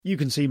You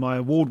can see my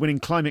award-winning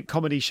climate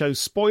comedy show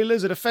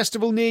Spoilers at a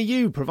festival near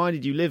you,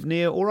 provided you live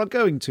near or are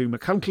going to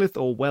Machynlleth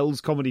or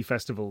Wells comedy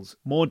festivals.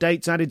 More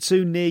dates added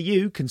soon near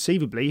you.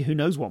 Conceivably, who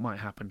knows what might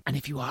happen. And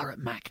if you are at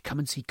Mac, come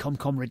and see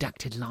ComCom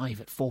Redacted live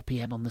at 4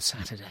 p.m. on the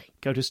Saturday.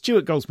 Go to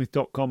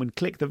stuartgoldsmith.com and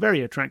click the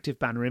very attractive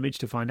banner image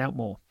to find out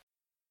more.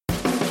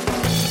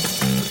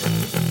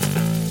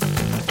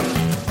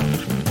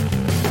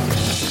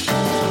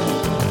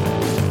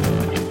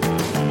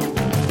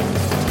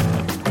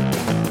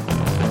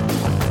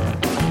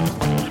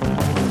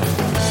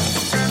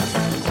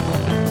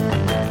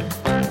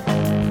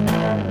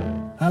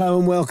 Hello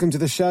and welcome to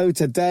the show.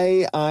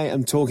 Today I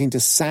am talking to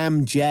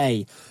Sam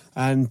Jay,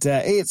 and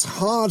it's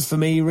hard for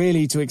me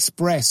really to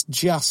express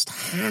just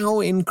how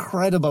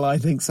incredible I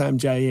think Sam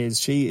Jay is.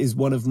 She is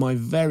one of my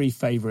very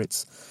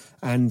favourites,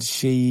 and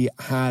she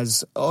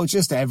has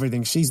just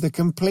everything. She's the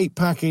complete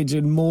package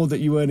and more that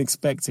you weren't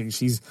expecting.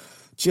 She's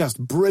just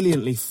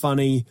brilliantly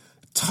funny,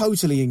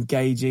 totally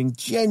engaging,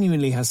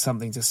 genuinely has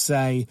something to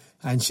say,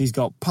 and she's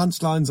got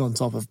punchlines on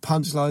top of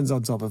punchlines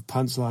on top of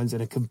punchlines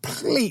and a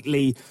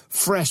completely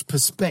fresh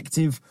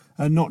perspective,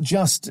 not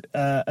just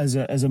as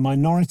a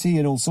minority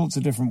in all sorts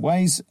of different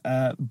ways,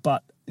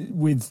 but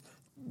with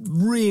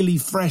really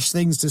fresh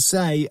things to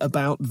say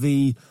about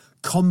the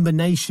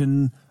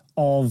combination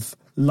of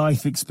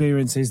life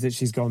experiences that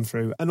she's gone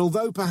through. And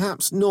although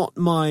perhaps not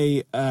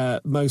my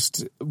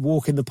most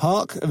walk in the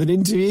park of an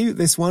interview,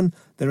 this one,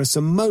 there are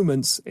some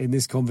moments in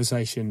this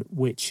conversation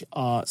which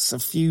are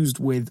suffused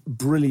with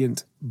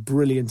brilliant,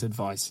 brilliant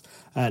advice.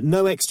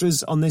 No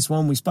extras on this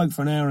one. We spoke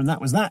for an hour and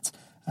that was that.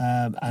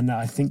 And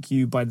I think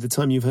by the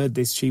time you've heard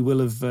this, she will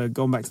have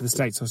gone back to the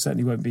States, or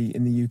certainly won't be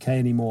in the UK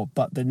anymore.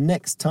 But the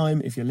next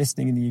time, if you're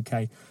listening in the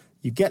UK,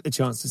 you get the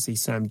chance to see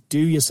Sam, do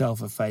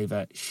yourself a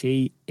favour.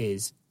 She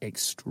is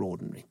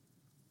extraordinary.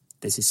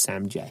 This is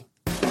Sam Jay.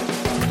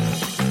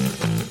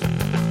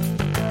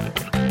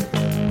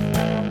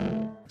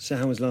 So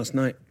how was last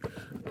night?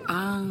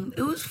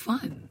 It was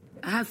fun.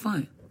 I had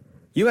fun.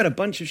 You had a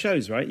bunch of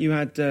shows, right? You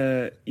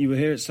were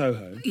here at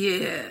Soho.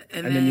 Yeah.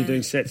 And then you're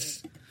doing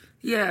sets.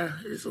 Yeah,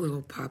 there's a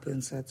little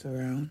pop-in sets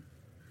around.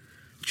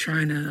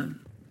 Trying to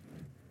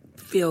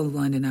feel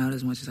London out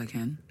as much as I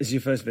can. This is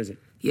your first visit?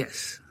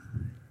 Yes.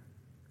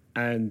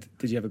 And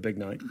did you have a big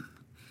night?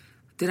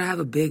 Did I have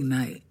a big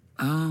night?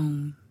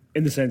 In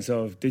the sense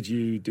of, did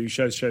you do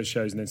shows,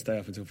 and then stay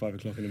up until 5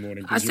 o'clock in the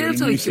morning? I stayed up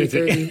until like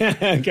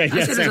 3:30. Okay, I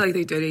stayed up until like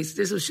 3:30.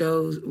 Did some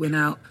shows, went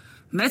out,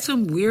 met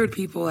some weird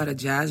people at a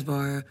jazz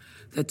bar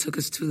that took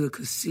us to the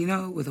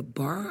casino with a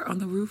bar on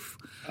the roof.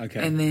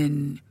 Okay. And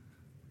then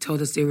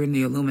told us they were in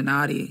the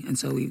Illuminati, and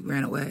so we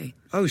ran away.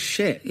 Oh,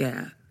 shit.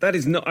 Yeah. That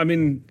is not,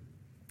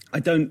 I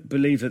don't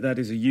believe that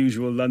is a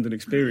usual London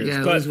experience.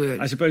 Yeah, but it was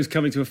weird. I suppose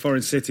coming to a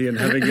foreign city and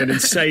having an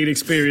insane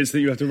experience that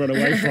you have to run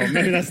away from,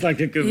 maybe that's like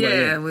a good way.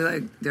 Yeah, we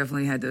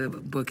definitely had to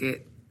book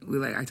it.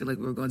 We acted like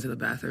we were going to the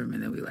bathroom,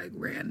 and then we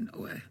ran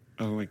away.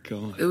 Oh my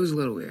God. It was a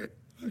little weird.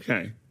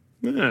 Okay.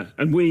 Yeah.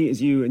 And we is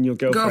you and your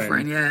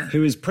girlfriend. Yeah.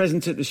 Who is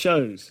present at the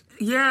shows.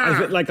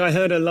 Yeah. I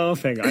heard her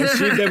laughing. I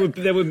assume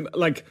there were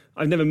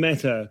I've never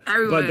met her.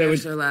 Everyone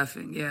hears her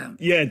laughing, yeah.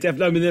 Yeah,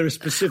 definitely. There are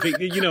specific,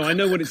 I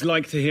know what it's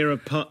like to hear a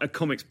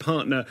comic's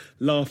partner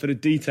laugh at a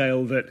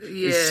detail that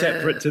is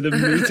separate to the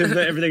meat of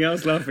everything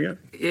else laughing at.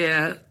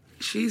 Yeah,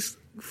 she's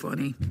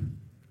funny.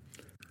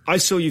 I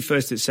saw you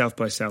first at South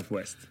by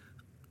Southwest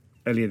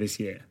earlier this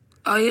year.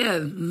 Oh, yeah.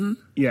 Mm-hmm.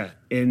 Yeah,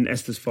 in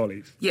Esther's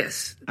Follies.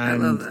 Yes, and I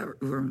love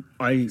that room.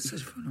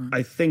 Such a fun room.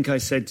 I think I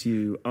said to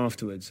you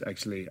afterwards,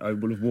 actually, I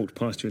would have walked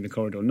past you in the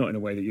corridor, not in a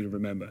way that you'd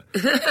remember.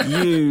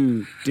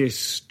 You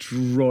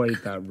destroyed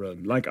that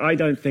room. I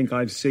don't think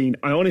I've seen...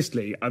 I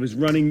was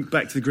running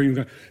back to the green room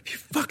going, have you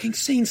fucking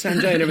seen Sam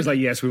Jay? And it was like,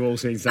 yes, we've all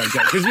seen Sam Jay.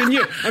 Because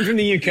I'm from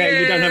the UK,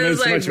 you don't have as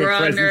much of a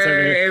presence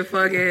over here. And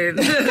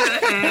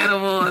fucking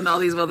Animal and all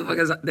these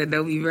motherfuckers that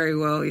know me very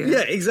well, yeah.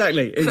 Yeah,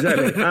 exactly.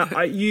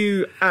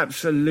 You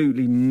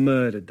absolutely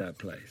murdered that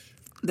place.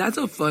 That's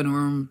a fun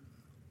room.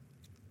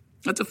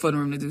 That's a fun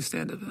room to do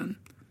stand-up in.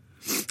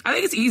 I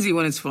think it's easy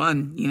when it's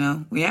fun,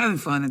 When you're having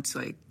fun, it's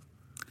like...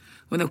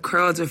 When the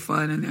crowds are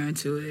fun and they're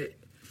into it,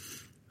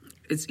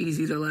 it's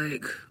easy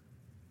to,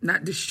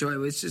 not destroy,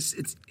 but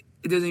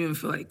it doesn't even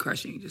feel like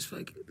crushing. You just feel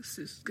like it's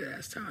just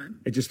good-ass time.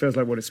 It just feels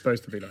like what it's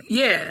supposed to be like.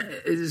 Yeah,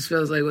 it just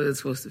feels like what it's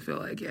supposed to feel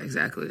like. Yeah,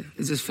 exactly.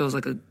 It just feels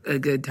like a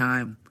good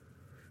time.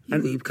 You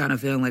leave kind of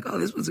feeling like, oh,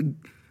 this was a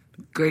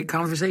great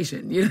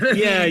conversation. You know what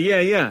I mean?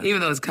 Yeah. Even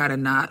though it's kind of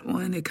not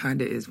one, it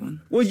kind of is one.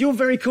 Well, you're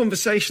very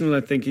conversational,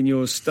 I think, in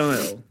your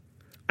style.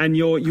 And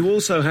you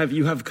also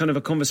have kind of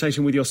a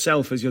conversation with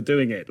yourself as you're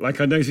doing it. I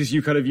notice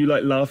you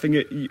laughing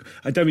at...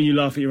 I don't mean you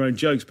laugh at your own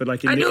jokes, but I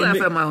do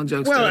laugh at my own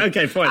jokes, Well, too.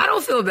 okay, fine. I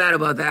don't feel bad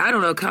about that. I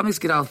don't know. Comics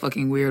get all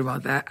fucking weird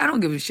about that. I don't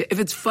give a shit. If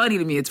it's funny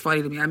to me, it's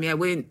funny to me. I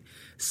wouldn't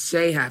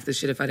say half the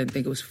shit if I didn't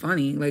think it was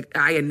funny.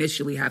 I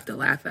initially have to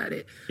laugh at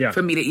it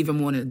for me to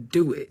even want to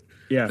do it.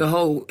 Yeah. The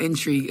whole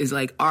intrigue is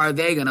are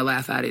they going to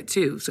laugh at it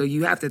too? So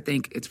you have to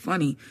think it's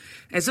funny.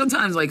 And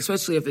sometimes,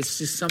 especially if it's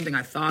just something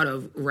I thought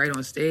of right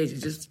on stage, it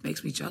just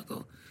makes me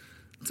chuckle.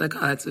 it's like,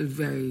 oh, that's a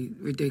very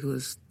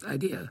ridiculous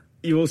idea.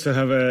 You also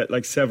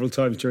have several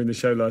times during the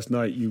show last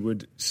night, you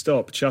would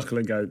stop, chuckle,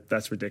 and go,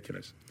 "That's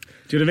ridiculous."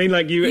 Do you know what I mean?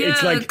 Like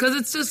it's like because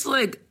it's just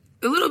like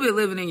a little bit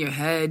living in your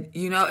head,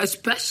 you know,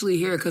 especially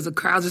here because the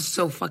crowds are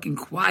so fucking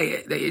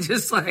quiet that you're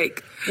just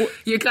like,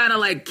 you're kind of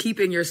like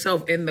keeping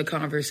yourself in the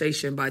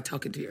conversation by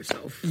talking to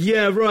yourself.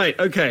 Yeah, right.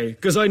 Okay,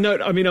 because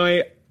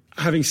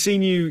having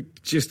seen you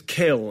just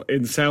kill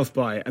in South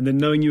by, and then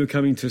knowing you were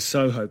coming to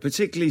Soho,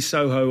 particularly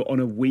Soho on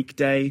a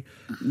weekday,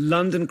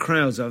 London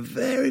crowds are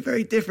very,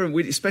 very different,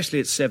 especially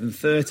at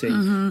 7:30.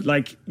 Mm-hmm.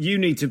 Like, you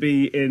need to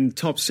be in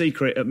top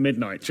secret at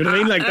midnight. Do you know what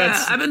I mean? Like,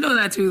 that's... I've been doing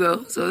that too,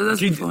 though, so that's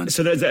been fun.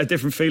 So there's a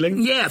different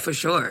feeling? Yeah, for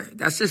sure.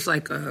 That's just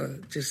like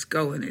just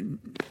going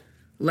and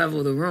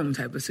level the room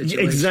type of situation.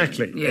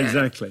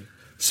 Exactly.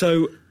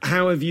 So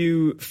how have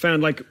you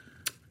found, like...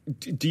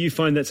 Do you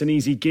find that's an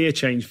easy gear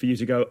change for you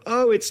to go,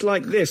 oh, it's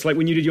like this? Like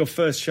when you did your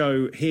first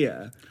show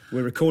here,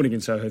 we're recording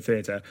in Soho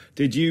Theatre,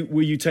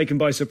 were you taken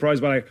by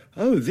surprise by like,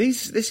 oh,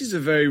 this is a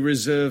very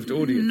reserved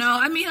audience? No,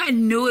 I mean, I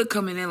knew it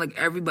coming in, like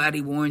everybody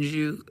warns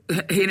you.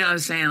 You know what I'm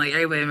saying? Like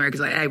everybody in America's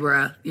like, hey,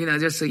 bruh, you know,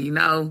 just so you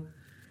know,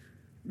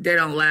 they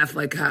don't laugh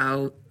like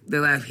how they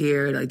laugh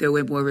here. Like they're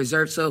way more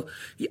reserved. So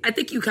I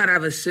think you kind of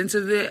have a sense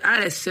of it. I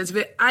had a sense of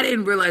it. I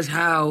didn't realize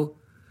how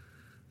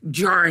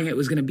jarring it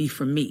was going to be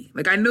for me.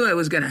 Like I knew it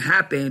was going to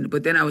happen,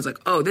 but then I was like,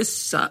 oh, this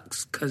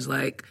sucks because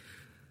like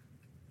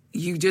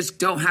you just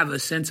don't have a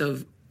sense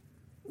of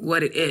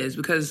what it is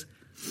because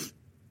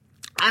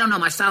I don't know,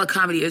 my style of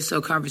comedy is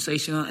so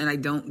conversational and I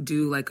don't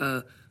do like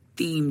a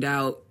themed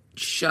out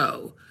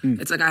show.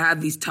 It's like I have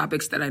these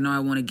topics that I know I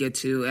want to get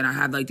to and I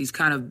have like these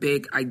kind of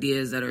big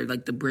ideas that are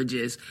like the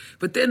bridges,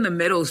 but then the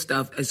middle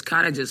stuff is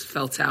kind of just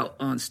felt out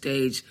on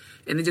stage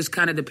and it just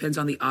kind of depends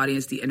on the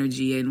audience, the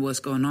energy and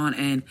what's going on.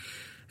 And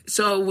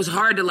so it was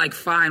hard to like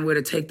find where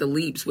to take the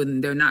leaps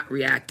when they're not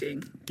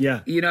reacting.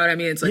 Yeah. You know what I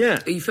mean? It's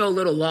like you feel a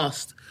little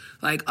lost.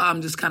 Like, oh,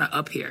 I'm just kind of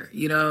up here.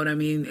 You know what I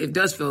mean? It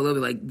does feel a little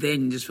bit like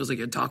then it just feels like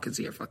you're talking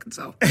to your fucking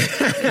self.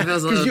 It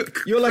feels a little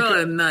you're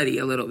like nutty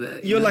a little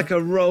bit. You're like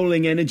a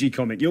rolling energy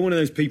comic. You're one of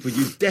those people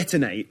you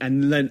detonate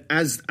and then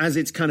as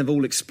it's kind of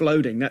all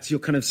exploding, that's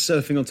you're kind of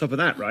surfing on top of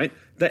that, right?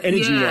 The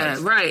energy Yeah, rise.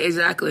 right.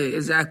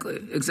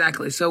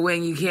 Exactly. So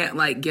when you can't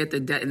like get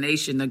the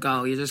detonation to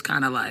go, you're just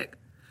kind of like,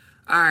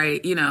 all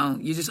right, you know,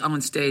 you're just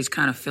on stage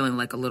kind of feeling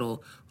like a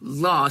little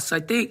lost.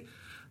 I think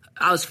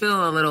I was feeling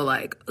a little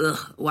like, ugh,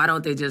 why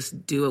don't they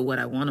just do it what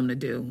I want them to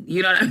do?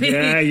 You know what I mean?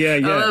 Yeah. A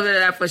little bit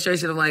of that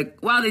frustration of like,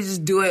 why don't they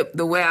just do it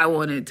the way I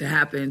want it to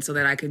happen so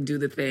that I can do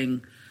the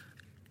thing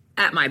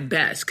at my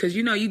best? Because,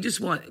 you know, you just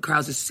want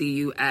crowds to see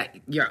you at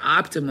your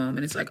optimum.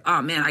 And it's like,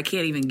 oh, man, I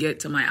can't even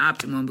get to my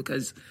optimum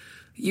because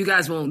you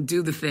guys won't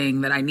do the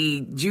thing that I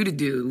need you to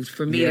do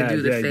for me to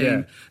do the thing.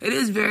 Yeah. It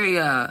is very...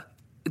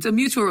 it's a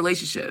mutual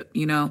relationship,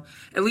 you know,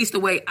 at least the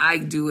way I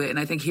do it. And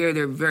I think here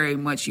they're very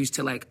much used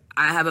to like,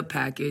 I have a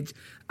package.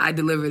 I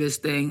deliver this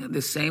thing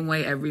the same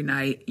way every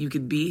night. You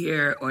could be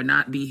here or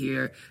not be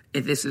here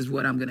if this is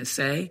what I'm going to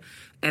say.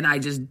 And I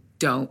just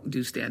don't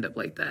do stand-up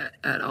like that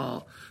at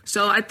all.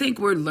 So I think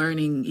we're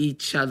learning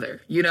each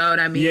other. You know what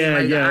I mean?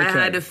 I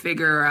had to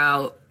figure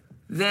out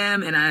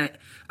them. And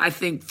I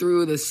think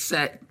through the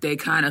set, they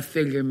kind of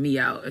figure me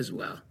out as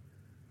well.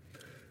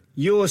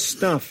 Your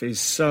stuff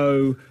is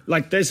so...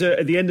 Like, there's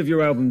at the end of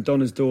your album,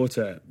 Donna's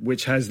Daughter,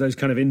 which has those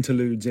kind of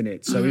interludes in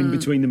it. So in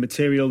between the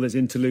material, there's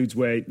interludes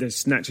where there's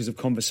snatches of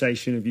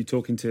conversation of you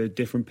talking to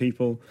different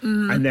people.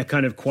 And they're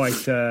kind of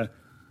quite, I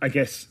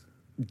guess,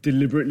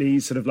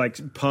 deliberately sort of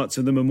like parts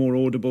of them are more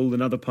audible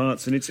than other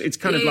parts. And it's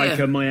kind of like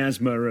a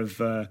miasma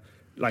of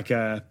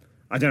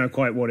I don't know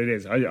quite what it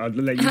is. I'll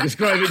let you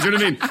describe it. Do you know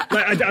what I mean?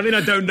 Like, I mean,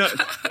 I don't know.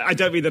 I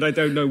don't mean that I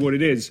don't know what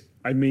it is.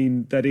 I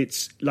mean that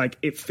it's like,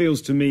 it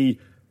feels to me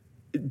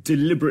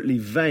deliberately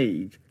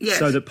vague,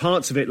 so that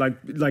parts of it,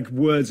 like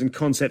words and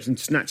concepts and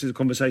snatches of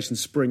conversation,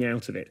 spring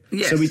out of it.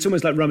 So it's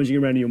almost like rummaging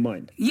around in your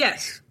mind.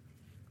 Yes.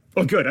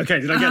 Oh, good.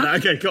 Okay, did I get that?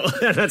 Okay,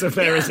 cool. That's a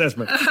fair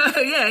assessment.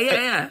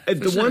 Yeah.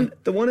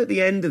 The one at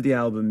the end of the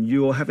album,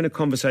 you're having a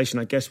conversation,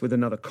 I guess, with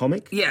another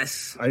comic.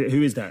 Yes.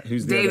 Who is that?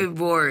 Who's the David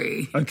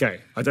Borey?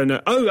 Okay, I don't know.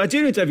 Oh, I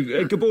do know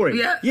David Gabori.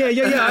 Yeah.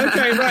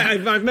 Okay,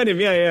 right. I've met him.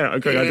 Yeah.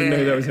 Okay, I didn't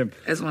know that was him.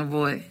 That's my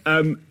boy.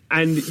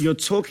 And you're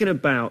talking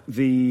about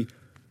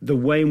the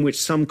way in which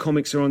some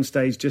comics are on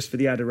stage just for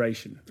the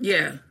adoration.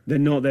 Yeah. They're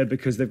not there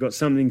because they've got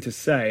something to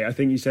say. I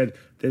think you said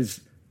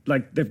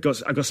I've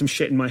got some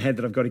shit in my head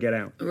that I've got to get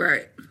out.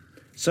 Right.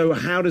 So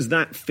how does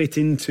that fit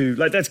into,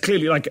 like, that's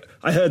clearly, like,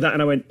 I heard that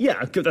and I went,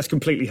 yeah, that's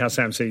completely how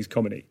Sam sees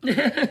comedy.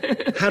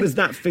 How does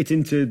that fit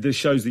into the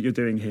shows that you're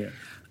doing here?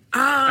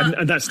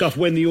 And that stuff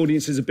when the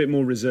audience is a bit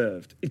more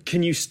reserved?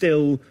 Can you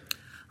still...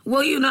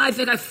 Well, you know, I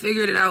think I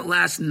figured it out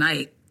last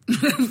night.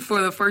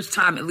 For the first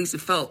time, at least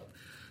it felt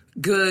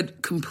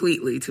good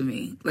completely to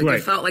me. Like,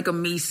 It felt like a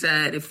me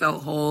set. It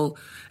felt whole.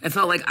 It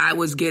felt like I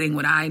was getting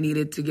what I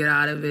needed to get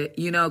out of it,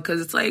 you know,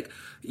 because it's like,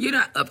 you're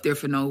not up there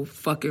for no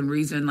fucking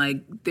reason.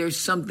 Like, there's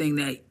something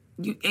that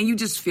you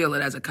just feel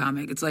it as a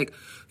comic. It's like,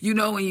 you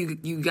know when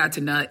you got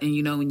to nut and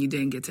you know when you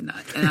didn't get to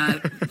nut. And I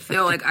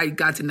feel like I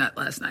got to nut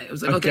last night. It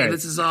was like, okay,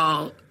 this is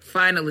all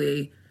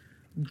finally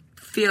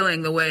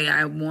feeling the way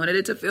I wanted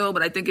it to feel.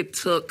 But I think it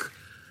took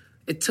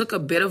a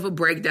bit of a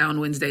breakdown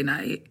Wednesday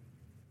night.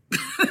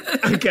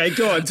 Okay,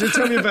 go on. So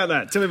tell me about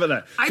that.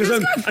 I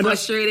just got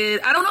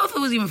frustrated. I don't know if it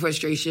was even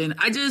frustration.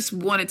 I just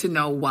wanted to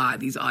know why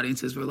these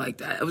audiences were like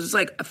that. It was just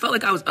like, I felt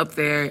like I was up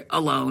there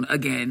alone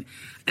again.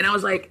 And I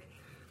was like,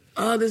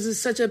 oh, this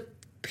is such a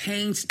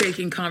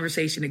painstaking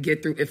conversation to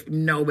get through if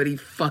nobody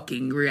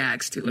fucking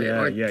reacts to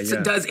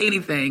it does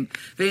anything.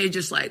 Then you're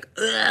just like,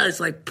 ugh, it's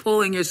like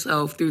pulling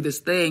yourself through this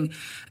thing.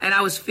 And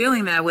I was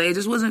feeling that way. It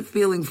just wasn't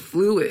feeling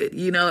fluid.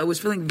 You know, it was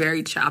feeling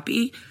very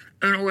choppy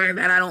in a way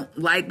that I don't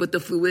like, but the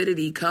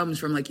fluidity comes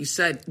from, like you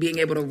said, being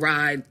able to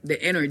ride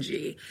the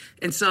energy.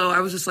 And so I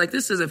was just like,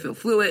 this doesn't feel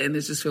fluid and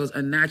this just feels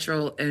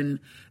unnatural. And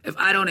if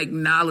I don't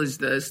acknowledge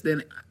this,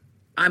 then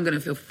I'm going to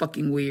feel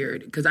fucking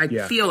weird because I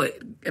feel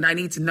it and I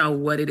need to know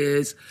what it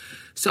is.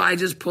 So I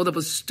just pulled up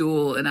a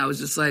stool and I was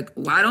just like,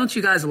 why don't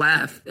you guys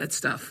laugh at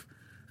stuff?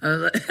 I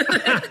was like,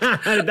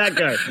 how did that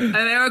go? And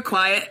they were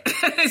quiet.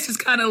 They just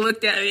kind of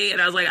looked at me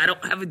and I was like, I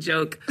don't have a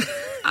joke.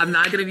 I'm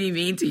not going to be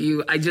mean to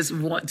you. I just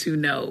want to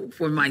know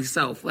for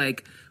myself,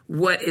 like,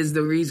 what is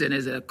the reason?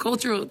 Is it a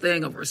cultural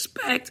thing of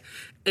respect?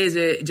 Is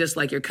it just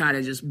like you're kind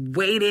of just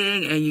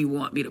waiting and you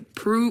want me to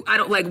prove? I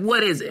don't, like,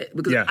 what is it?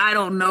 Because I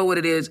don't know what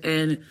it is.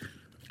 And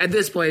at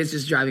this point, it's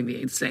just driving me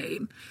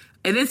insane.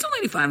 And then some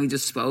lady finally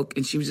just spoke,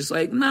 and she was just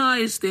like, no, I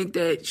just think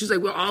that, she was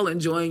like, we're all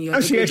enjoying you. Oh,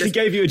 she actually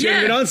gave you a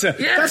genuine answer.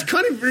 Yeah. That's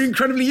kind of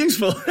incredibly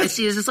useful. And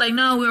she was just like,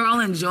 no, we're all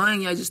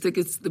enjoying you. I just think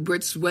it's the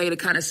Brits' way to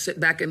kind of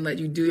sit back and let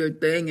you do your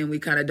thing, and we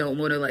kind of don't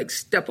want to, like,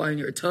 step on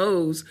your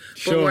toes,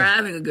 but we're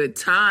having a good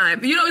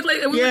time. You know, it's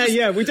like,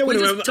 we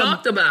just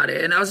talked about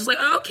it. And I was just like,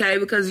 oh, okay,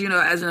 because, you know,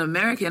 as an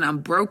American, I'm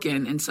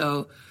broken, and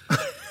so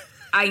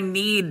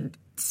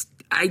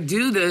I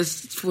do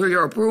this for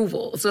your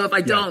approval. So if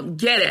I don't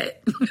get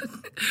it,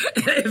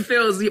 it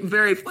feels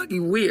very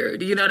fucking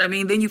weird. You know what I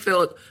mean? Then you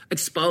feel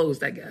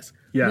exposed, I guess.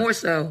 Yeah. More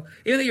so.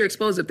 Even though you're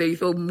exposed up there, you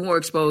feel more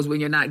exposed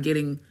when you're not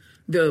getting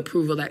the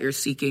approval that you're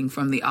seeking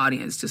from the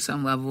audience to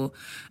some level.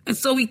 And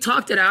so we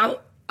talked it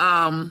out.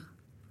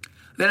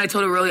 Then I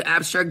told a really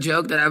abstract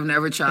joke that I've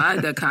never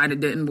tried that kind of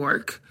didn't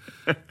work.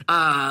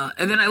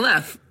 And then I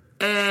left.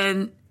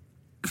 And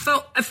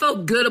I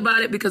felt good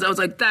about it because I was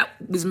like, that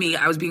was me.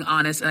 I was being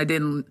honest and I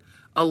didn't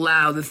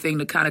allow the thing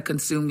to kind of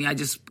consume me. I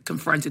just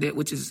confronted it,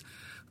 which is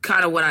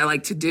kind of what I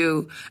like to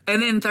do.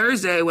 And then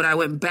Thursday, when I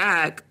went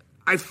back,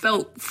 I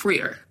felt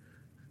freer.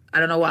 I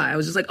don't know why. I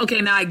was just like,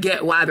 okay, now I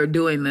get why they're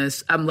doing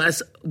this. I'm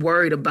less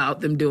worried about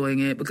them doing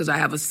it because I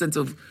have a sense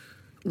of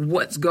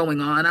what's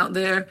going on out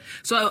there.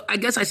 So I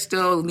guess I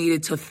still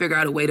needed to figure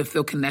out a way to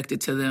feel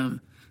connected to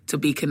them, to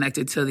be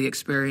connected to the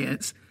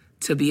experience,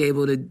 to be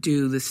able to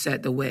do the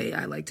set the way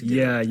I like to do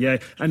it. Yeah.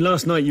 And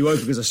last night you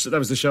opened, because that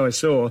was the show I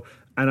saw,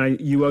 and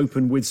you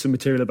opened with some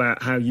material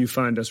about how you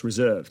find us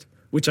reserved,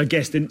 which I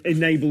guess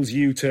enables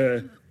you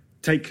to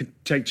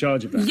take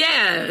charge of that.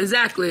 Yeah,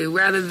 exactly.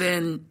 Rather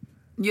than...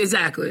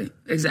 Exactly.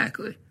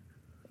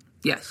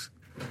 Yes.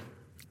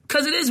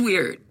 Because it is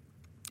weird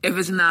if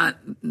it's not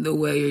the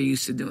way you're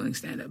used to doing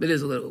stand-up. It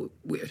is a little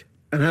weird.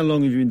 And how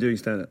long have you been doing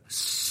stand-up?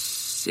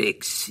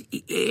 6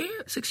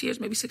 years,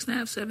 maybe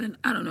 6.5, 7.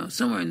 I don't know,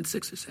 somewhere in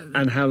 6 or 7.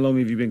 And how long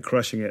have you been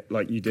crushing it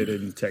like you did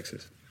in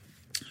Texas?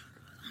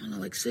 I don't know,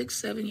 like 6,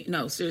 7 years.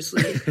 No,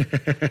 seriously.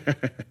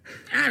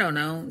 I don't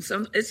know.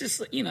 It's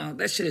just, you know,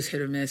 that shit is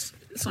hit or miss.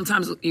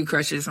 Sometimes you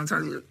crush it,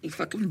 sometimes you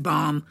fucking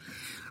bomb.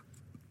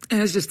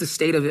 And it's just the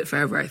state of it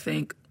forever, I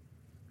think.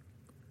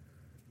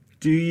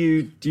 Do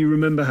you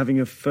remember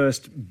having a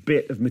first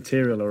bit of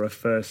material or a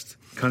first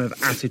kind of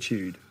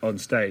attitude on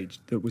stage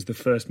that was the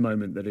first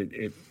moment that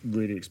it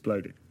really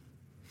exploded?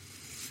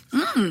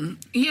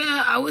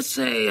 Yeah, I would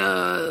say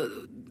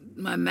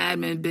my Mad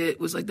Men bit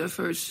was like the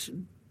first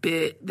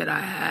bit that I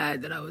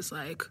had that I was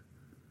like,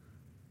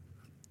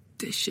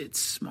 this shit's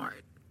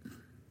smart.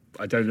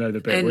 I don't know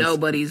the bit. And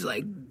nobody's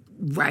like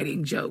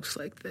writing jokes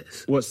like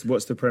this. What's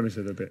the premise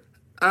of the bit?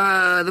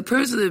 The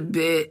premise of the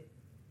bit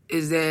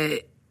is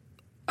that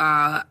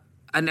I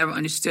never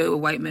understood what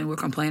white men were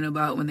complaining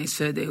about when they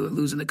said they were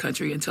losing the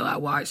country until I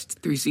watched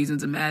 3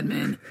 seasons of Mad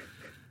Men.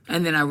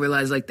 And then I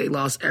realized, like, they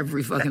lost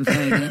every fucking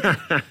thing.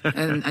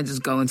 And I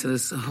just go into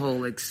this whole,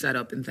 like,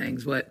 setup and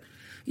things. But,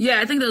 yeah,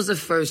 I think that was the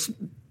first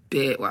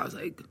bit where I was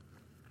like,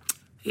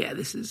 yeah,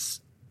 this is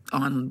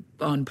on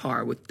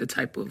par with the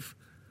type of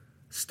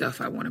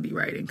stuff I want to be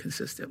writing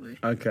consistently.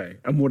 Okay.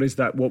 And what is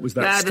that? What was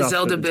that stuff? The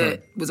Zelda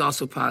bit was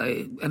also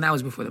probably, and that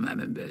was before the Mad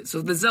Men bit.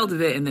 So the Zelda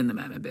bit and then the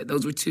Mad Men bit.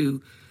 Those were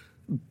 2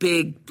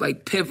 big,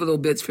 like, pivotal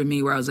bits for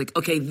me where I was like,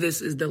 okay,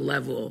 this is the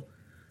level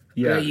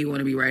that you want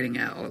to be writing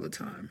at all the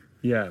time.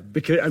 Yeah.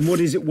 And what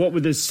is it? What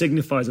were the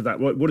signifiers of that?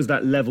 What does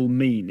that level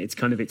mean? It's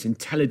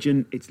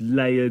intelligent, it's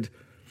layered,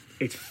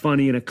 it's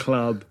funny in a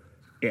club,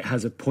 it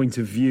has a point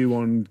of view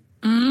on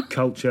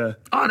culture.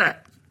 All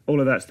that. All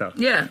of that stuff.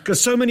 Yeah.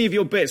 Because so many of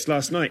your bits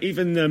last night,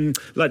 even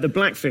like the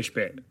Blackfish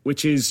bit,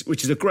 which is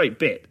a great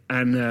bit,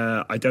 and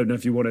I don't know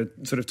if you want to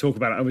sort of talk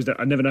about it.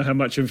 I never know how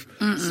much of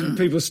some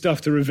people's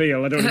stuff to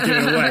reveal. I don't want to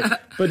give it away.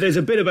 But there's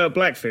a bit about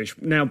Blackfish.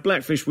 Now,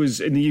 Blackfish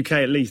was, in the UK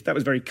at least, that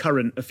was very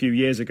current a few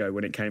years ago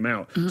when it came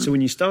out. So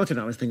when you started,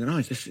 I was thinking,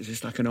 is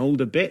this like an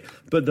older bit?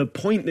 But the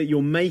point that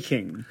you're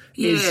making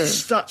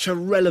is such a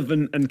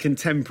relevant and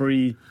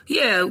contemporary...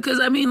 Yeah, because,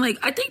 I mean, like,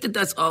 I think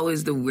that's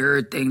always the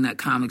weird thing that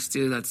comics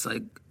do that's,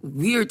 like,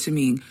 weird to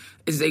me,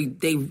 is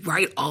they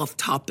write off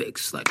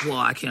topics. Like, well,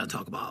 I can't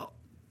talk about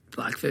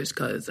Blackfish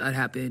because that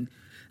happened.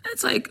 And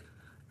it's like,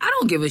 I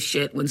don't give a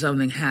shit when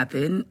something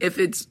happened. If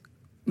it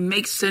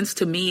makes sense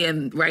to me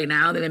and right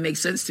now, then it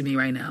makes sense to me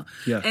right now.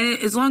 Yeah. And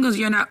as long as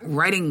you're not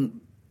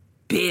writing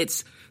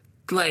bits,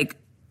 like,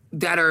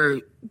 that are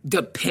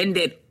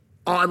dependent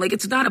on, like,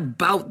 it's not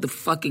about the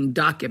fucking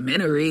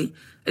documentary.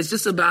 It's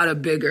just about a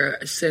bigger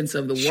sense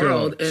of the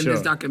world. And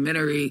this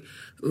documentary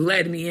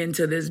led me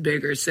into this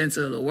bigger sense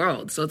of the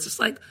world. So it's just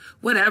like,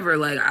 whatever.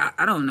 Like,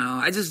 I don't know.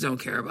 I just don't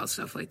care about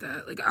stuff like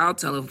that. Like, I'll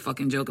tell a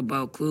fucking joke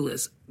about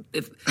Clueless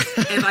if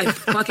I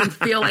fucking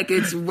feel like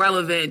it's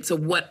relevant to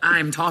what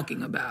I'm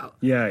talking about.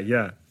 Yeah,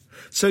 yeah.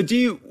 So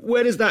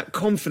where does that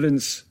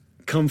confidence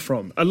come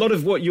from? A lot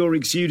of what you're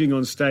exuding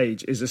on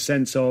stage is a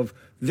sense of,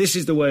 this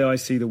is the way I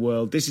see the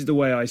world, this is the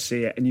way I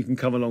see it, and you can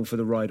come along for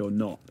the ride or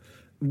not.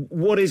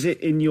 What is it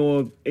in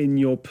your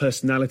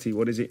personality?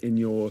 What is it in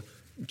your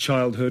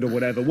childhood or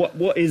whatever?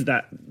 What is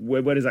that?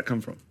 Where does that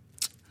come from?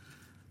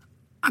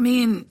 I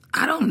mean,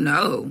 I don't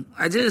know.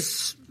 I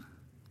don't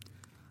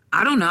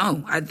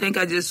know. I think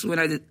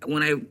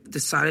when I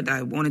decided that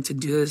I wanted to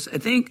do this, I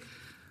think,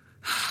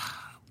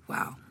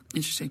 wow,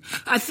 interesting.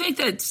 I think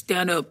that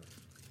stand-up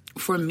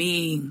for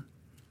me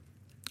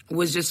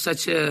was just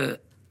such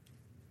a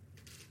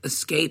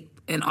escape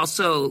and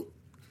also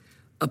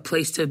a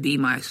place to be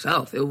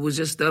myself. It was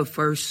just the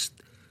first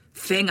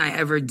thing I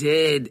ever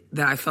did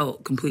that I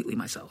felt completely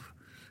myself.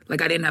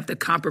 Like, I didn't have to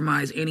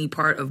compromise any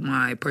part of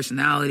my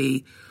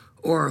personality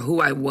or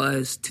who I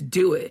was to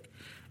do it.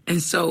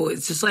 And so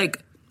it's just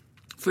like,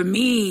 for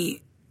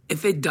me,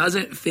 if it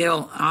doesn't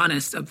feel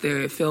honest up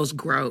there, it feels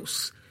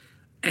gross.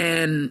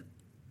 And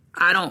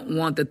I don't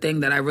want the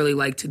thing that I really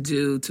like to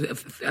do to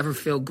ever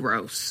feel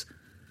gross.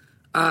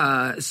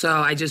 So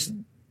I just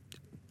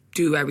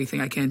do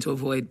everything I can to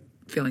avoid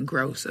feeling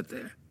gross up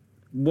there.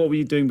 What were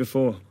you doing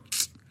before?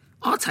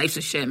 All types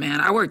of shit, man.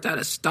 I worked at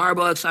a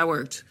Starbucks. I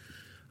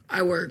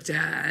worked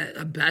at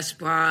a Best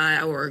Buy.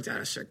 I worked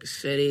at a Circus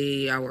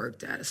City. I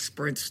worked at a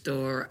Sprint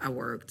store. I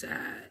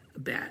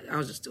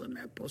was just doing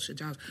mad bullshit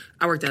jobs.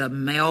 I worked at a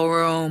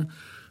mailroom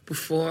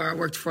before. I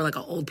worked for like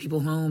an old people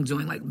home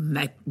doing like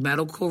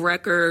medical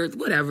records,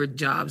 whatever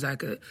jobs I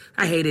could.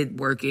 I hated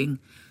working.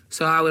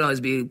 So I would always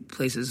be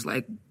places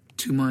like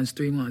 2 months,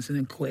 3 months, and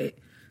then quit.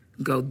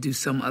 Go do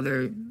some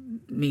other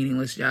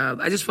meaningless job.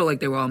 I just felt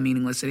like they were all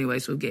meaningless anyway,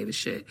 so who gave a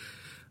shit?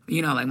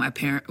 You know, like my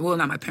parents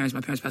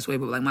passed away,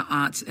 but like my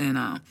aunts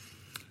and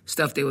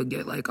stuff, they would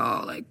get like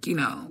all like, you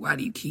know, why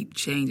do you keep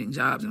changing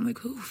jobs? I'm like,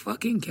 who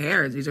fucking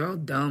cares? These are all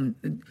dumb.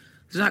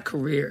 It's not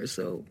careers,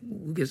 so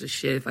who gives a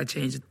shit if I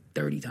change it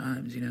 30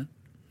 times, you know?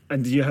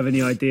 And did you have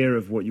any idea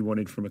of what you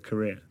wanted from a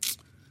career?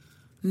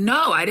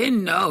 No, I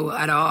didn't know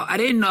at all. I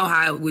didn't know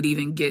how I would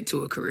even get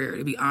to a career,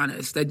 to be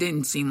honest. That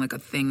didn't seem like a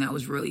thing that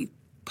was really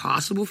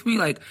possible for me.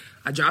 Like,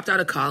 I dropped out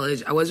of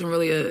college. I wasn't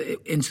really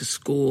into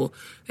school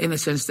in the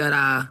sense that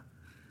I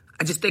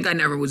just think I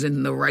never was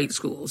in the right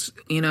schools.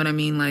 You know what I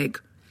mean? Like,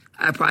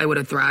 I probably would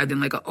have thrived in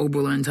like an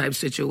Oberlin type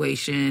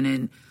situation,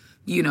 and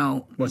you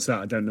know, what's that?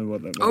 I don't know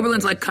what that.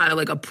 Oberlin's like kind of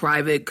like a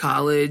private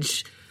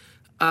college,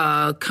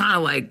 kind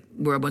of like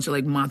where a bunch of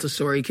like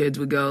Montessori kids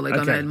would go, like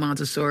on that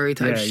Montessori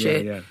type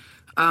shit. Yeah.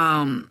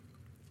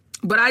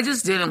 But I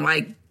just didn't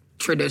like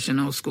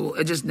traditional school.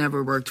 It just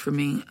never worked for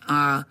me.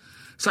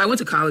 So I went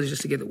to college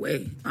just to get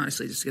away,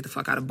 honestly, just to get the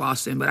fuck out of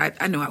Boston. But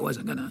I knew I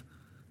wasn't going to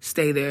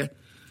stay there.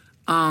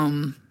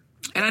 And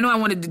I knew I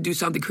wanted to do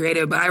something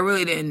creative, but I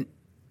really didn't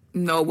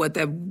know what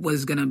that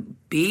was going to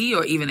be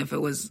or even if it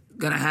was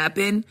going to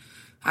happen.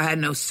 I had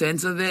no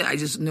sense of it. I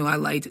just knew I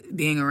liked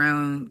being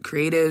around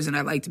creatives and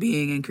I liked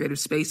being in creative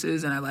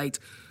spaces and I liked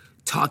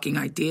talking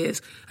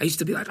ideas. I used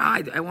to be like,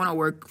 I want to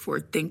work for a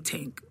think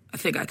tank. I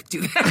think I could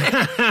do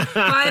that.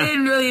 But I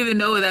didn't really even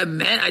know what that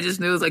meant. I just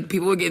knew it was like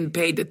people were getting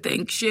paid to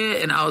think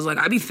shit. And I was like,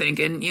 I'd be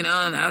thinking, you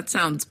know, and that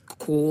sounds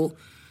cool.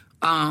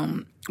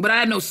 But I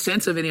had no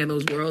sense of any of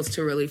those worlds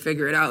to really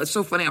figure it out. It's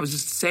so funny. I was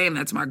just saying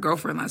that to my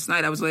girlfriend last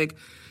night. I was like,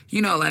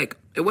 you know, like,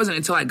 it wasn't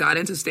until I got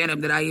into stand-up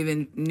that I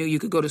even knew you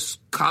could go to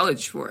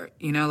college for it.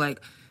 You know,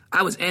 like,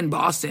 I was in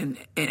Boston,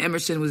 and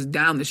Emerson was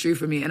down the street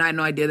from me, and I had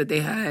no idea that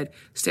they had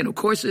stand-up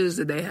courses,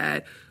 that they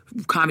had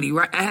comedy.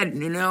 I had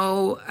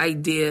no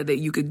idea that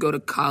you could go to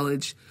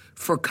college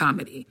for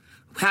comedy.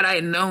 Had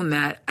I known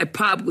that, I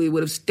probably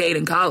would have stayed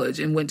in college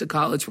and went to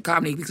college for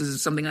comedy because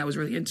it's something I was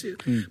really into.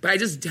 But I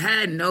just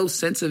had no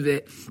sense of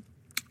it,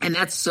 and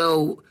that's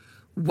so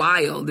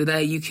wild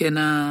that you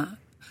can...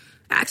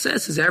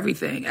 access is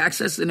everything.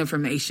 Access to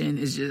information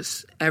is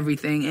just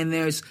everything. And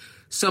there's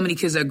so many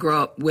kids that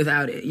grow up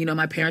without it. You know,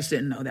 my parents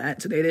didn't know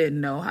that, so they didn't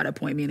know how to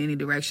point me in any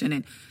direction.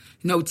 And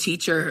no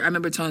teacher. I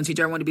remember telling the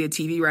teacher I wanted to be a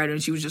TV writer,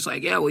 and she was just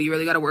like, yeah, well, you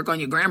really got to work on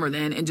your grammar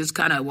then, and just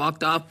kind of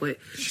walked off. But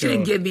she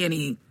didn't give me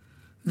any,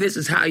 this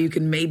is how you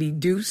can maybe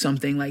do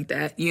something like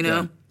that, you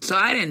know? Yeah. So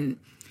I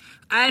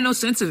had no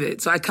sense of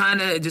it. So I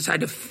kind of just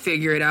had to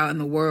figure it out in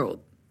the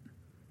world.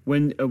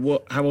 When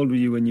how old were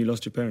you when you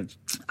lost your parents?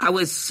 I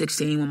was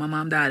 16 when my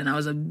mom died, and I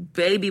was a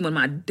baby when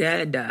my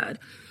dad died.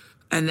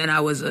 And then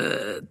I was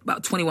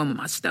about 21 when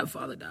my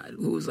stepfather died,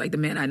 who was like the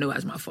man I knew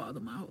as my father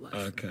my whole life.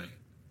 Okay.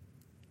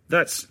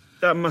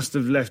 That must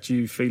have left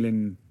you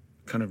feeling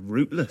kind of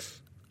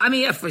rootless. I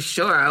mean, yeah, for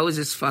sure. I was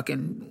just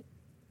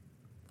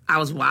I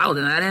was wild,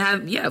 and I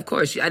didn't have, of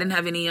course, I didn't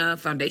have any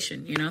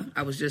foundation, you know?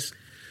 I was just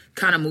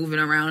kind of moving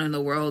around in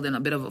the world in a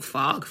bit of a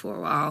fog for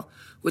a while,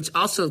 which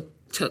also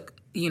took,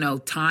 you know,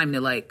 time to,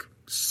 like,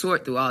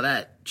 sort through all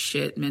that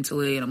shit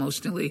mentally and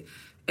emotionally.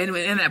 And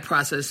in that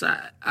process,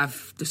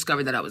 I've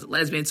discovered that I was a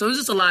lesbian. So it was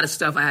just a lot of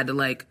stuff I had to,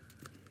 like,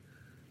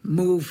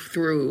 move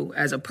through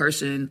as a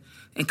person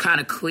and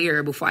kind of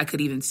clear before I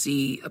could even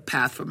see a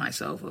path for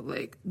myself of,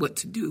 like, what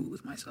to do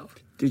with myself.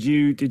 Did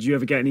you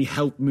ever get any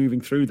help moving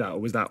through that, or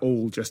was that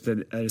all just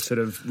a sort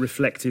of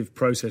reflective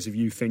process of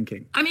you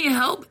thinking? I mean,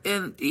 help,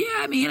 and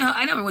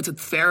I never went to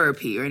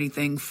therapy or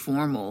anything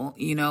formal,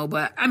 you know,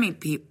 but I mean,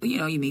 people, you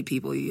know, you meet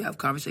people, you have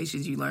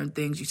conversations, you learn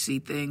things, you see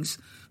things,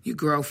 you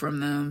grow from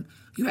them,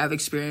 you have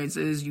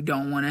experiences you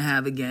don't want to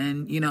have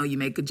again, you know, you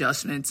make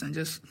adjustments and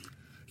just,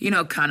 you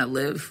know, kind of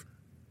live.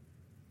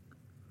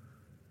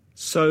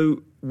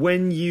 So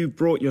when you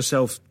brought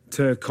yourself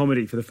to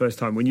comedy for the first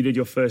time, when you did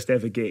your first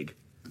ever gig,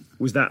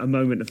 was that a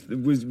moment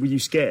were you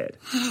scared?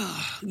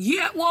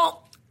 Yeah,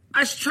 well,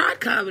 I tried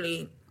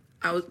comedy.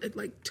 I was at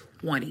like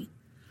 20.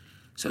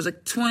 So I was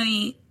like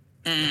 20,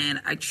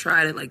 and I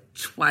tried it like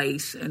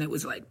twice, and it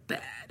was like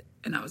bad.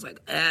 And I was like,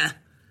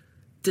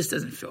 this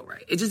doesn't feel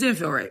right. It just didn't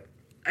feel right.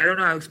 I don't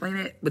know how to explain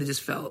it, but it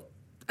just felt,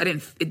 I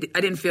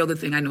didn't feel the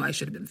thing I knew I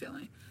should have been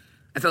feeling.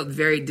 I felt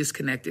very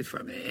disconnected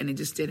from it, and it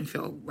just didn't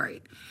feel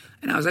right.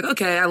 And I was like,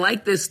 okay, I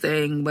like this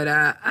thing, but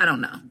I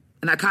don't know.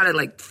 And I kind of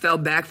like fell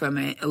back from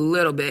it a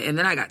little bit, and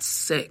then I got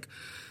sick.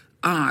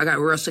 I got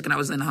real sick, and I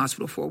was in the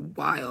hospital for a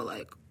while,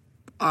 like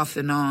off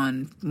and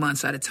on,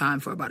 months at a time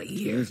for about a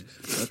year.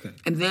 Jesus. Okay.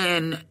 And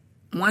then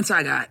once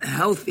I got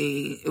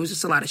healthy, it was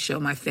just a lot of shit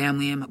with my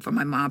family and from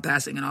my mom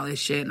passing and all this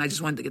shit, and I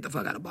just wanted to get the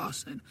fuck out of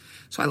Boston.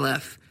 So I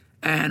left,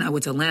 and I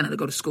went to Atlanta to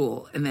go to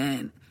school, and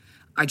then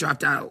I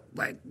dropped out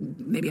like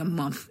maybe a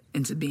month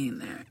into being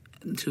there,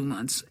 in 2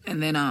 months.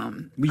 And then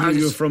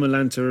you were from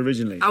Atlanta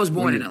originally? I was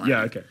born in Atlanta.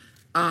 Yeah, okay.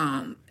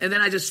 And then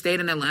I just stayed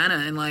in Atlanta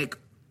and like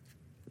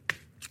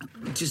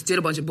just did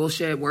a bunch of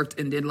bullshit, worked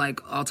and did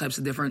like all types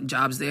of different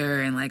jobs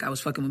there, and like I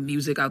was fucking with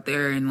music out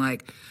there and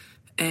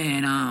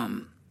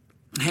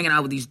hanging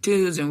out with these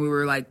dudes, and we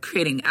were like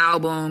creating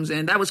albums,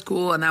 and that was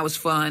cool and that was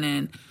fun,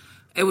 and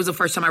it was the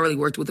first time I really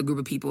worked with a group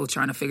of people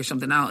trying to figure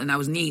something out, and that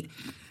was neat.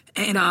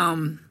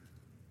 And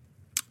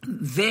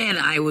then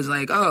I was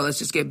like, oh, let's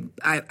just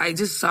I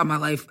just saw my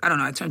life, I don't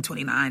know, I turned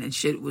 29 and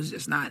shit was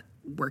just not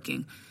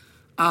working.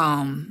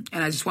 And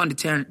I just wanted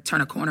to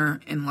turn a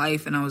corner in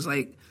life, and I was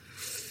like,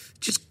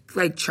 just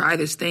like try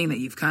this thing that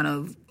you've kind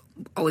of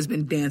always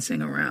been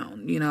dancing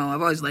around. You know,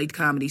 I've always liked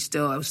comedy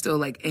still. I was still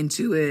like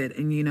into it,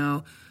 and you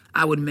know,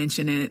 I would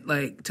mention it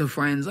like to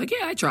friends, like,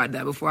 yeah, I tried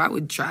that before. I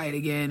would try it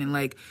again, and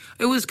like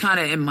it was kind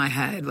of in my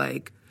head,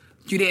 like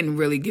you didn't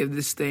really give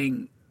this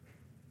thing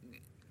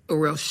a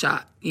real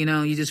shot. You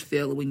know, you just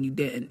feel it when you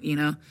didn't. You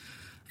know,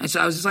 and so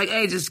I was just like,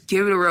 hey, just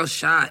give it a real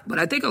shot. But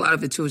I think a lot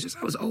of it too was just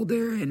I was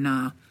older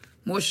and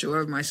more sure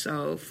of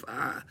myself.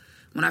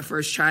 When I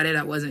first tried it,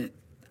 I wasn't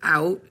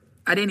out.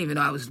 I didn't even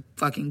know I was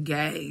fucking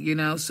gay, you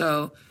know?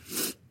 So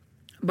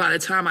by the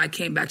time I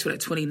came back to it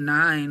at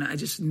 29, I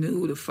just knew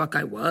who the fuck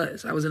I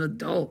was. I was an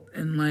adult.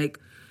 And, like,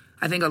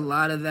 I think a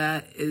lot of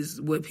that is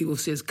what people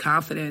see as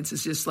confidence.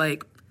 It's just,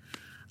 like,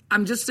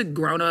 I'm just a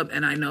grown-up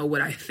and I know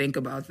what I think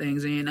about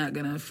things, and you're not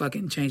going to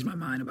fucking change my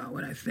mind about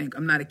what I think.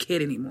 I'm not a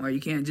kid anymore. You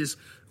can't just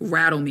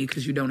rattle me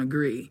because you don't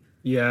agree.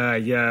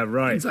 Yeah,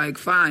 right. It's like,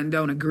 fine,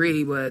 don't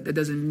agree, but that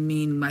doesn't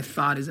mean my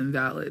thought is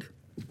invalid.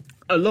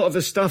 A lot of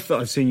the stuff that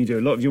I've seen you do,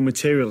 a lot of your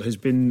material has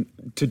been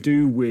to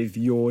do with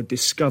your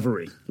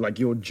discovery, like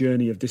your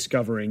journey of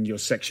discovering your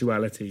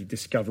sexuality,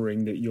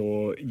 discovering that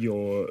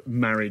your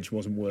marriage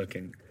wasn't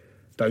working.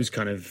 Those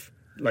kind of,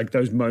 like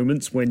those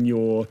moments when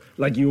you're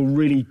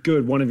really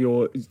good. One of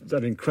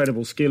that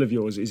incredible skill of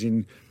yours is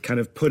in kind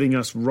of putting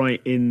us right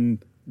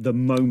in the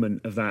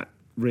moment of that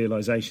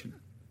realization.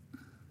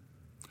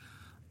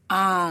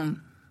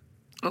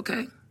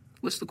 Okay.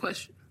 What's the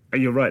question? Oh,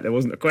 you're right, there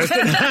wasn't a question.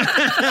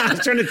 I was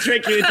trying to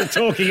trick you into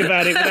talking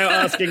about it without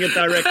asking a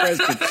direct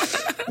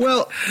question.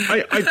 Well,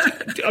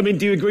 I mean,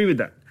 do you agree with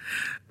that?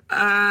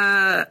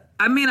 I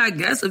mean, I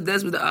guess if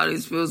that's what the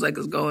audience feels like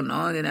is going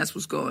on, then that's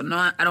what's going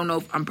on. I don't know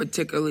if I'm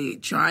particularly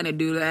trying to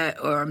do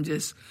that, or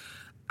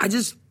I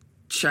just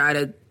try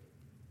to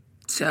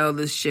tell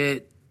the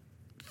shit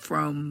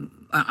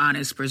from an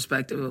honest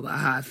perspective about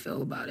how I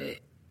feel about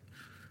it.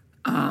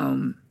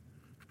 And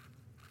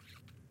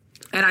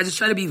I just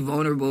try to be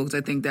vulnerable because I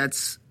think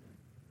that's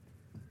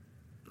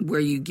where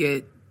you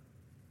get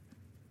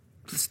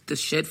the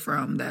shit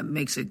from that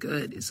makes it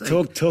good. It's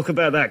like, talk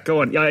about that.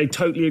 Go on. Yeah, I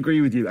totally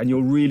agree with you. And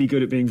you're really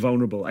good at being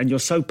vulnerable. And you're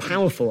so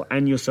powerful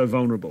and you're so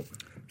vulnerable.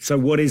 So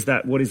what is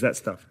that? What is that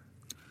stuff?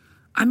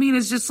 I mean,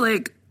 it's just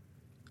like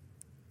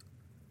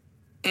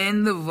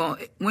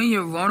when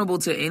you're vulnerable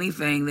to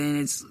anything, then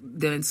it's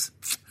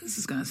this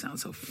is gonna sound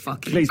so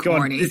fucking Please,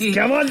 corny.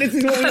 Come on, this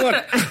is what we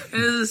want. This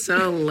is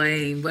so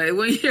lame. But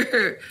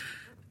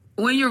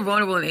when you're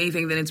vulnerable in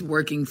anything, then it's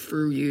working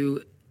through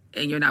you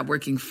and you're not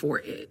working for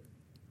it.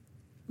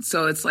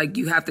 So it's like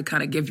you have to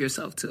kind of give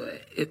yourself to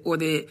it.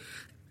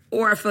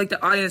 Or I feel like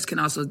the audience can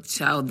also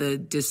tell the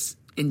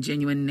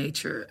disingenuous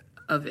nature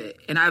of it.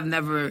 And I've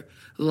never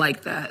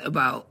liked that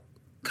about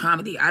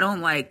comedy. I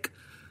don't like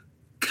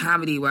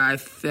comedy where I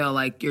feel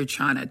like you're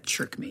trying to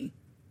trick me.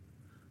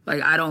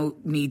 Like, I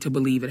don't need to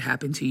believe it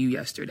happened to you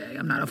yesterday.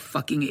 I'm not a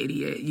fucking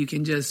idiot. You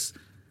can just,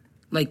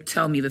 like,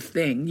 tell me the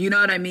thing. You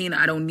know what I mean?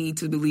 I don't need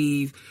to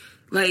believe.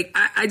 Like,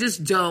 I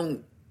just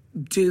don't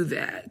do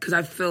that because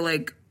I feel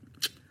like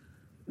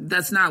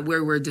that's not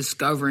where we're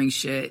discovering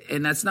shit,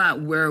 and that's not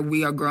where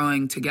we are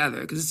growing together.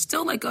 Because it's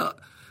still like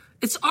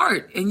it's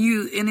art, and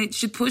it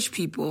should push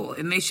people,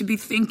 and they should be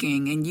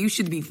thinking, and you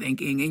should be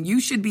thinking, and you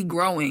should be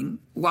growing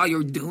while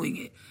you're doing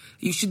it.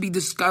 You should be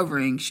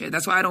discovering shit.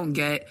 That's why I don't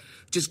get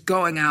just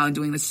going out and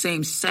doing the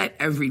same set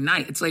every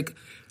night. It's like,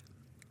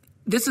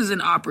 this is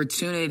an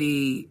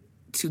opportunity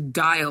to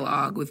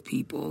dialogue with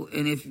people,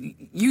 and if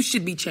you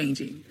should be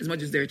changing as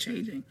much as they're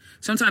changing.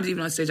 Sometimes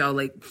even on stage, I'll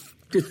like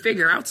to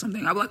figure out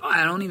something. I'll be like, oh,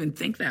 I don't even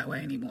think that way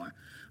anymore.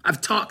 I've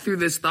talked through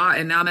this thought,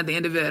 and now I'm at the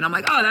end of it, and I'm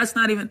like, oh, that's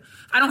not even,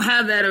 I don't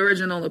have that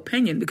original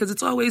opinion, because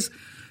it's always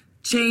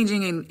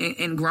changing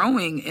and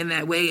growing in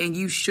that way, and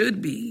you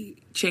should be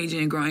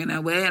changing and growing in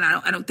that way, and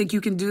I don't think you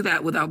can do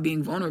that without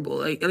being vulnerable.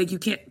 Like you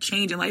can't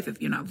change in life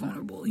if you're not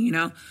vulnerable, you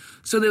know?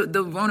 So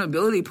the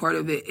vulnerability part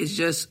of it is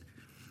just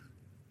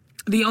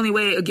the only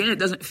way, again, it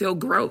doesn't feel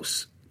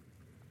gross.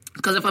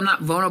 Because if I'm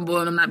not vulnerable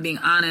and I'm not being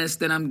honest,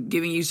 then I'm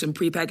giving you some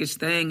prepackaged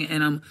thing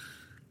and I'm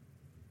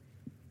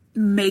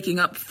making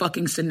up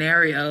fucking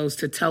scenarios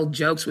to tell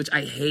jokes, which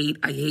I hate.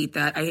 I hate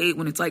that. I hate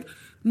when it's like,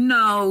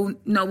 no,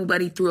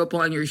 nobody threw up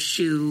on your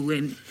shoe.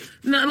 And,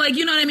 no, like,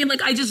 you know what I mean?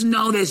 Like, I just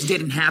know this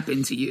didn't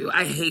happen to you.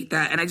 I hate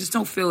that. And I just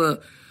don't feel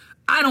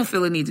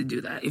a need to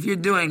do that. If you're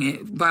doing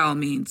it, by all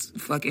means,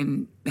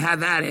 fucking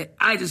have at it.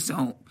 I just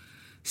don't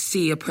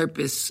see a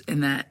purpose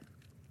in that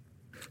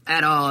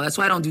at all. That's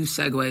why I don't do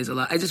segues a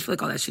lot. I just feel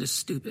like all that shit is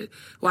stupid.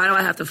 Why do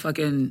I have to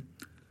fucking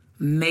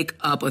make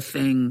up a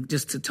thing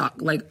just to talk?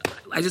 Like,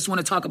 I just want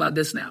to talk about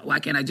this now. Why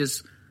can't I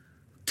just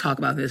talk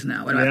about this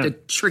now? Why do I have to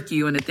trick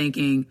you into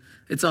thinking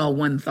it's all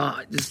one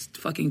thought? Just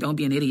fucking don't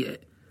be an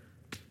idiot.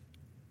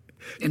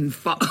 And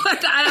like,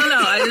 I don't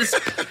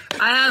know.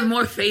 I have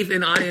more faith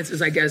in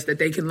audiences, I guess, that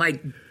they can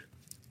like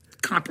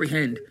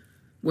comprehend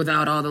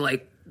without all the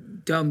like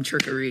dumb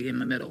trickery in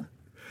the middle.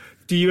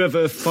 Do you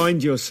ever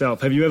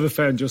have you ever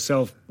found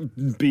yourself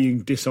being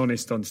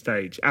dishonest on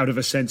stage out of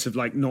a sense of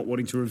like not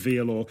wanting to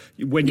reveal, or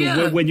when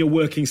you're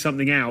working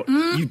something out,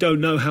 you don't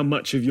know how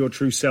much of your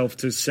true self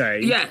to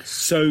say. Yes.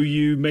 So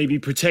you maybe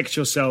protect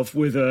yourself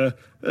with a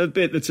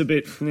bit that's a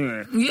bit, Do you know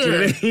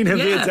what I mean?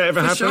 Has that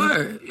ever happened?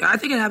 Sure. I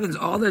think it happens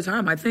all the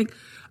time. I think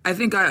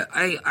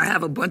I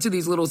have a bunch of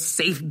these little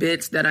safe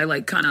bits that I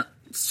like kind of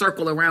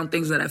circle around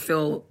things that I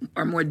feel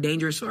are more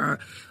dangerous or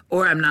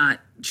I'm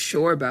not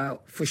sure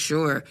about, for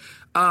sure.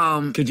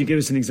 Could you give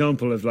us an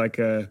example of like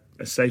a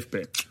safe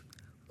bit?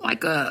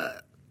 Like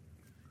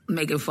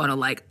making fun of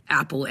like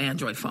Apple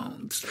Android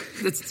phones.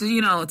 It's,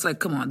 you know, it's like,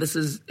 come on, this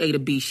is A to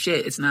B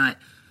shit. It's not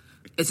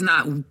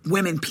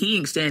women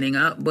peeing standing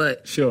up,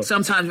 but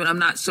sometimes when I'm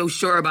not so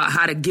sure about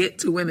how to get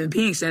to women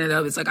peeing standing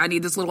up, it's like I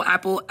need this little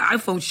Apple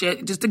iPhone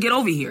shit just to get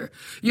over here.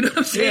 You know what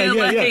I'm saying?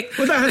 Yeah.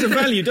 Well, that has a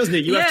value, doesn't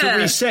it? You have to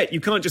reset.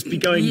 You can't just be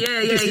going,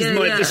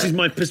 this is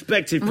my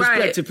perspective.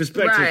 Right.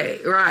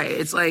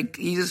 It's like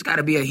you just got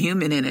to be a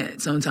human in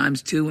it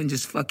sometimes too, and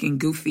just fucking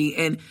goofy.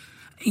 And,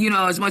 you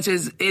know, as much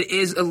as it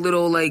is a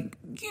little like,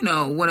 you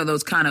know, one of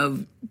those kind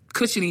of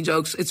cushiony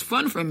jokes, it's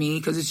fun for me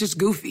because it's just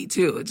goofy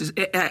too.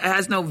 It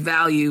has no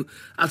value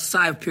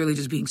outside of purely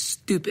just being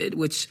stupid,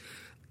 which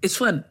is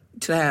fun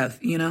to have,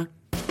 you know?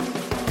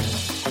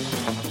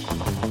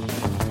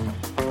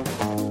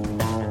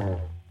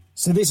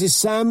 So this is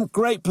Sam.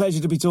 Great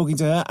pleasure to be talking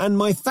to her. And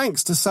my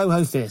thanks to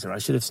Soho Theatre. I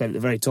should have said at the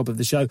very top of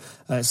the show.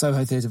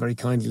 Soho Theatre very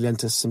kindly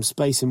lent us some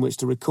space in which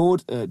to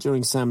record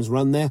during Sam's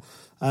run there.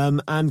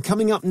 And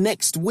coming up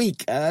next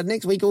week or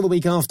the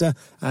week after,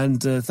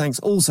 and thanks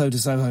also to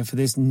Soho for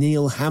this,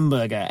 Neil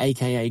Hamburger,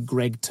 a.k.a.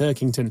 Greg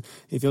Turkington.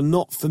 If you're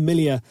not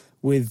familiar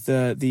with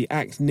the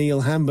act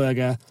Neil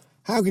Hamburger,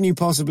 how could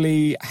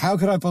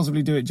I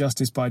possibly do it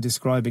justice by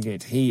describing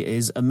it? He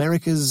is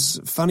America's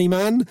funny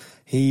man.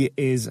 He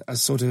is a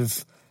sort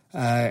of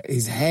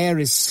His hair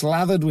is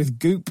slathered with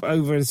goop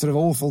over a sort of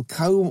awful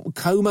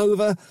comb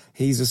over.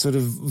 He's a sort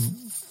of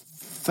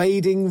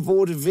fading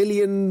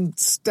vaudevillian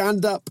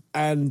stand-up,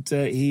 and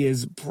he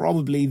is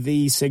probably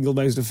the single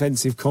most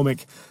offensive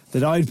comic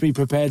that I'd be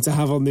prepared to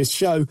have on this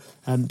show,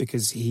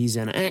 because he's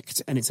an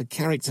act and it's a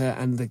character,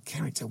 and the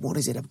character, what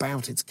is it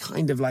about? It's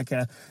kind of like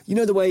you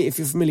know the way, if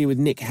you're familiar with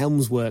Nick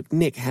Helm's work,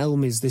 Nick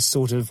Helm is this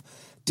sort of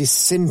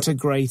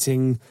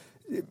disintegrating,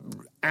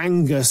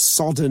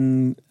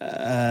 anger-sodden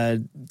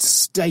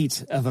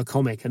state of a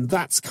comic, and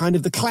that's kind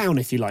of the clown,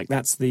 if you like.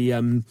 That's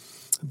the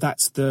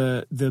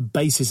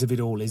basis of it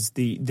all, is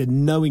the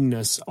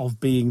knowingness of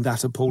being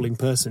that appalling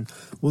person.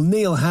 Well,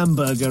 Neil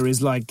Hamburger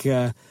is like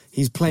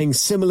he's playing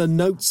similar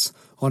notes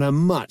on a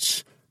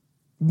much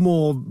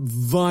more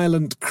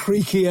violent,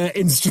 creakier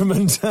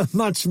instrument,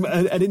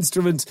 an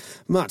instrument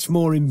much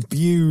more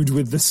imbued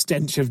with the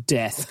stench of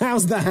death.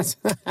 How's that?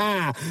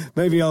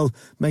 Maybe I'll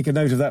make a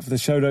note of that for the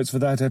show notes for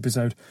that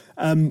episode.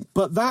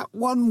 But that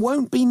one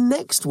won't be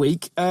next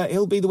week.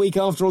 It'll be the week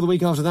after or the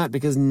week after that,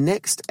 because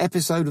next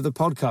episode of the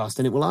podcast,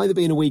 and it will either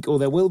be in a week or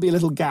there will be a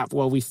little gap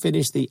while we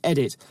finish the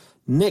edit,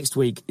 next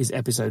week is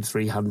episode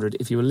 300.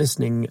 If you were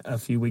listening a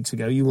few weeks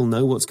ago, you will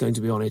know what's going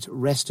to be on it.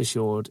 Rest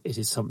assured, it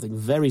is something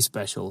very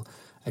special.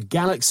 A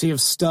galaxy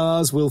of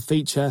stars will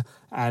feature,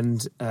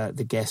 and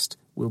the guest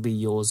will be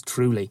yours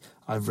truly.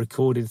 I've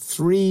recorded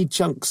 3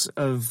 chunks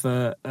of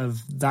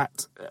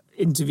that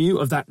interview,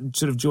 of that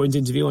sort of joint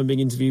interview. I'm being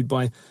interviewed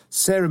by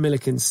Sarah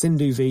Millican,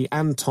 Sindhu V,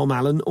 and Tom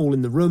Allen, all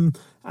in the room,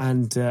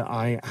 and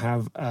I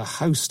have a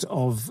host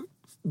of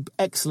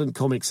excellent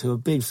comics who are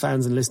big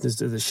fans and listeners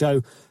to the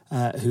show,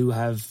 who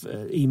have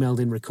emailed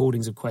in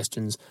recordings of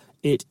questions.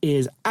 It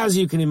is, as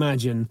you can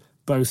imagine,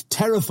 both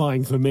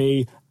terrifying for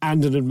me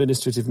and an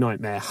administrative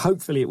nightmare.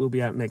 Hopefully it will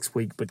be out next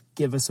week, but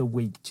give us a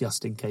week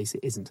just in case it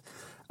isn't.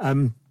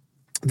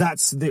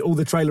 That's all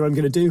the trailer I'm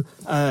going to do.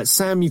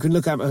 Sam, you can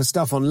look at her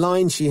stuff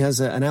online. She has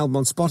an album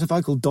on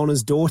Spotify called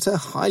Donna's Daughter.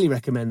 Highly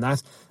recommend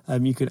that.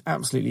 You can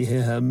absolutely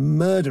hear her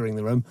murdering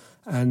the room.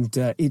 And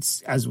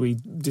it's, as we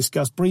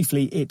discussed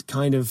briefly, it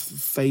kind of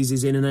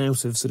phases in and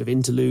out of sort of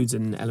interludes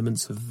and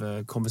elements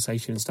of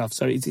conversation and stuff.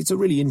 So it's a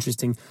really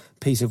interesting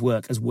piece of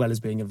work, as well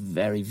as being a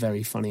very,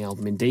 very funny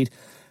album indeed.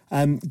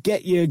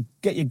 Get your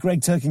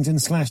Greg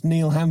Turkington /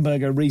 Neil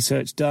Hamburger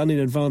research done in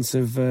advance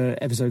of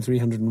episode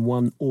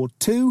 301 or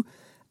 2.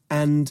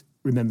 And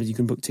remember, you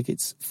can book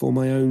tickets for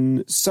my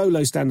own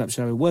solo stand-up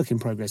show, a work in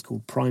progress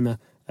called Primer,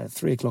 at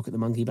 3 o'clock at the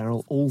Monkey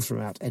Barrel, all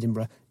throughout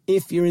Edinburgh.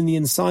 If you're in the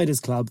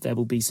Insiders Club, there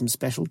will be some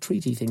special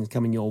treaty things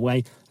coming your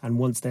way. And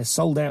once they're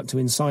sold out to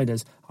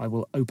insiders, I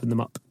will open them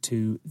up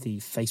to the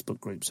Facebook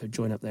group. So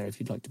join up there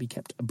if you'd like to be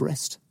kept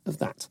abreast of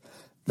that.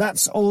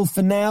 That's all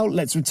for now.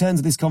 Let's return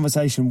to this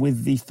conversation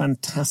with the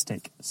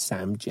fantastic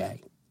Sam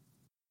J.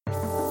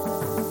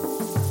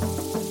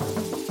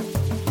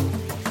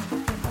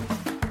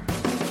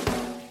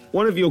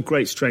 One of your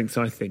great strengths,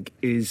 I think,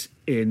 is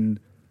in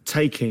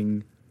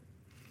taking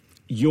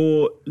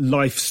your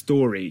life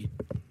story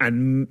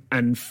and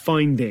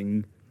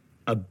finding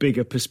a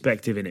bigger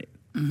perspective in it.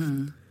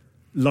 Mm-hmm.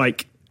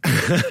 Like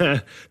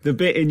the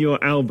bit in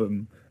your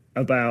album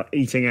about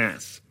eating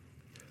ass,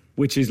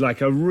 which is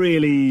like a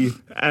really,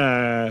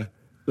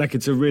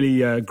 it's a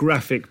really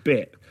graphic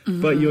bit,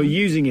 mm-hmm. but you're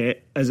using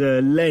it as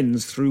a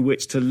lens through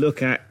which to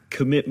look at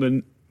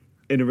commitment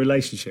in a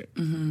relationship.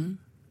 Mm-hmm.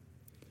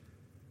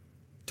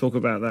 Talk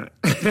about that.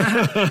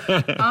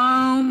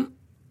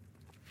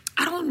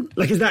 I don't...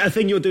 Like, is that a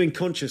thing you're doing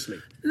consciously?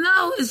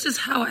 No, it's just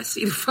how I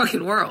see the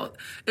fucking world.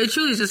 It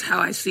truly is just how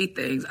I see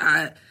things.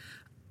 I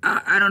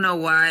don't know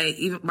why.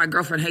 Even my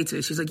girlfriend hates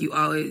it. She's like, you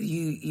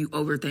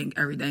overthink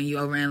everything. You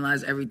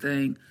overanalyze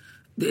everything.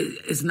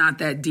 It's not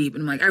that deep.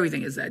 And I'm like,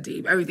 everything is that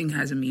deep. Everything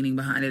has a meaning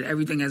behind it.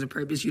 Everything has a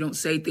purpose. You don't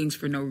say things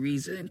for no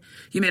reason.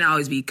 You may not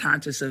always be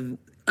conscious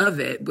of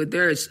it, but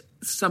there is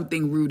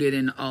something rooted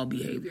in all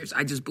behaviors.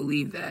 I just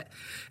believe that.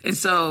 And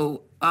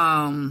so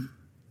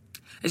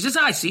it's just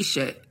how I see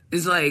shit.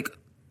 It's like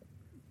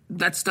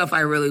that stuff I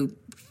really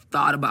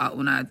thought about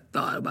when I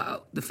thought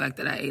about the fact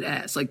that I ate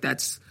ass. Like,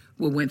 that's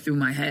what went through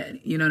my head.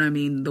 You know what I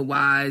mean? The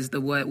whys,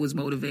 the what was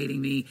motivating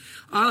me,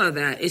 all of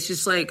that. It's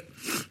just like,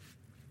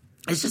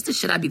 it's just the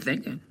shit I be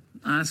thinking,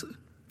 honestly.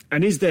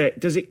 And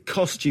does it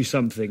cost you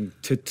something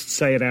to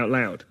say it out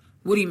loud?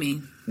 What do you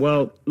mean?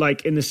 Well,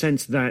 like, in the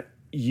sense that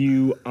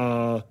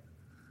I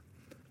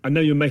know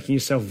you're making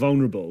yourself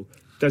vulnerable.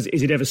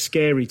 Is it ever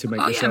scary to make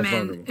yourself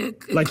vulnerable?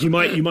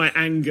 You might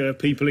anger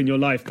people in your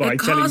life by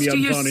telling the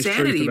unvarnished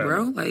truth about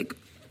bro. Like,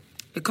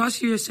 it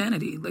costs you your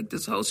sanity. Like,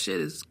 this whole shit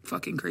is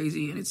fucking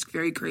crazy, and it's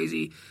very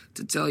crazy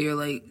to tell your,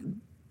 like,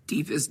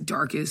 deepest,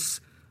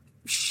 darkest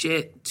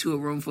shit to a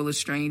room full of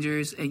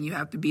strangers, and you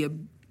have to be a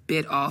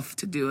bit off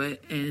to do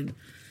it. And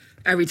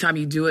every time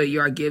you do it, you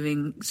are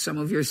giving some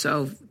of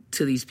yourself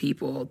to these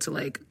people to,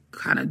 like,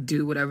 kind of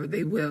do whatever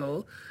they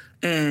will.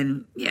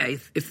 And yeah,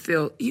 it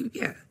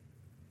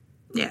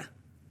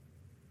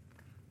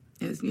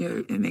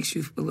makes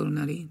you a little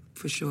nutty,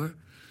 for sure.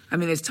 I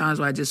mean, there's times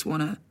where I just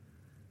want to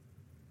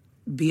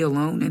be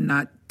alone and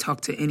not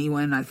talk to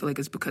anyone. I feel like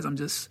it's because I'm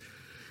just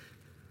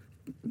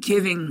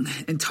giving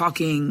and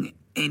talking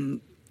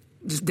and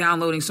just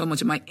downloading so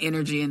much of my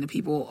energy into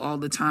people all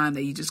the time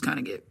that you just kind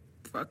of get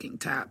fucking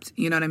tapped.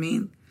 You know what I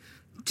mean?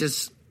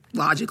 Just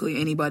logically,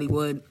 anybody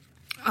would.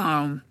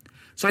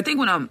 So I think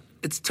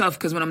it's tough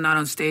because when I'm not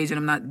on stage and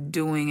I'm not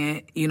doing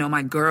it, you know,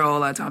 my girl, a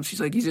lot of times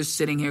she's like, you're just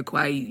sitting here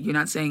quiet. You're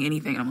not saying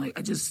anything. And I'm like,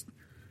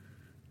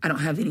 I don't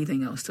have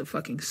anything else to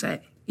fucking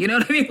say. You know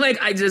what I mean?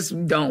 Like, I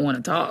just don't want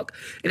to talk.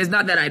 And it's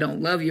not that I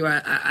don't love you.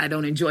 I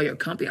don't enjoy your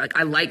company. Like,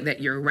 I like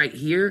that you're right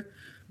here,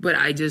 but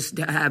I just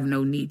have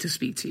no need to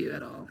speak to you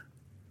at all.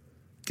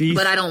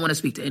 But I don't want to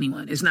speak to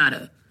anyone. It's not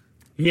a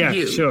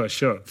you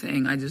sure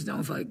thing. I just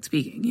don't feel like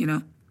speaking, you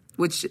know?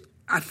 Which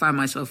I find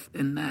myself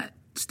in that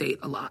state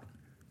a lot.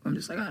 I'm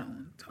just like, I don't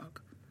want to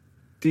talk.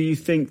 Do you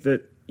think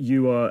that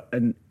you are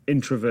an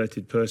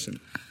introverted person?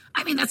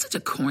 I mean, that's such a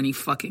corny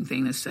fucking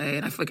thing to say,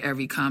 and I feel like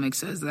every comic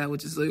says that,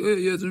 which is like, oh,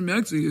 yeah, I'm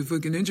actually a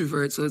fucking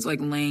introvert, so it's like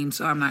lame,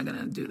 so I'm not going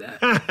to do that.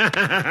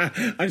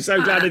 I'm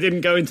so glad I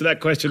didn't go into that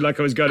question like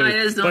I was going to. I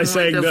just don't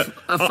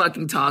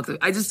fucking talk to.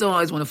 I just don't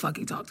always want to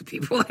fucking talk to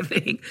people, I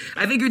think.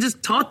 I think you're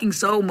just talking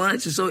so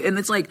much, and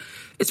it's like,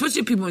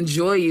 especially if people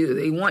enjoy you,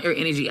 they want your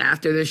energy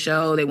after the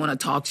show, they want to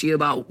talk to you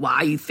about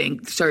why you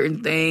think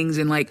certain things,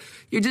 and like,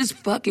 you're just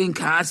fucking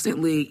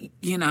constantly,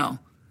 you know,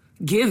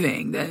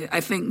 giving that. I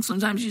think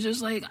sometimes you're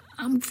just like,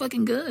 I'm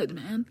fucking good,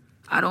 man.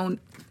 I don't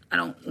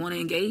want to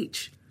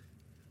engage.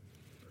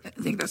 I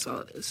think that's all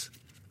it is.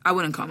 I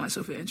wouldn't call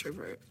myself an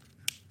introvert.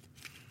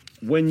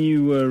 When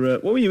you were,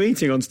 what were you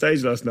eating on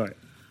stage last night?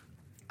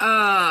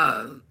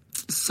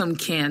 Some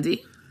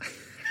candy.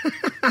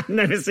 I've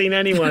never seen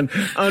anyone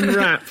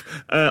unwrap.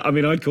 I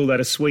mean, I'd call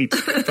that a sweet,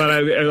 but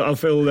I'll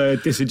feel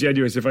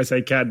disingenuous if I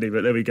say candy,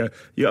 but there we go.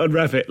 You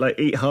unwrap it, like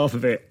eat half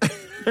of it,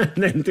 and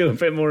then do a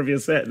bit more of your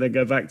set, and then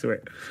go back to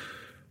it.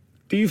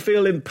 Do you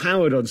feel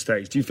empowered on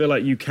stage? Do you feel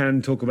like you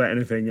can talk about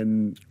anything?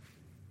 And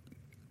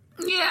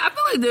yeah, I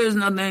feel like there's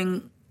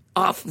nothing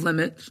off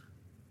limits.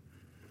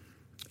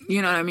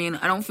 You know what I mean?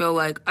 I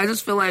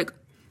just feel like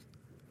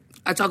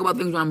I talk about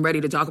things when I'm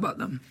ready to talk about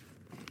them.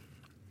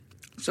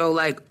 So,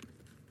 like,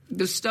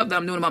 the stuff that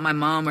I'm doing about my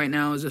mom right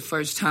now is the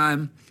first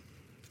time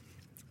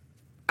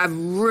I've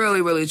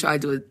really, really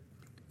tried to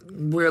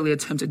really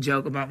attempt to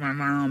joke about my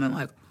mom and,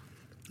 like,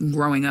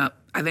 growing up.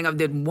 I think I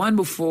did one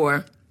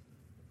before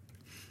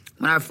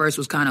when I first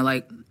was kind of,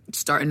 like,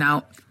 starting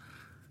out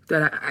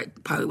that I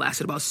probably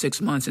lasted about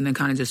 6 months and then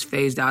kind of just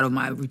phased out of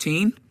my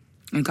routine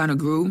and kind of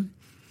grew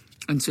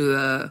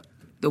into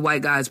the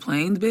white guys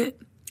playing bit.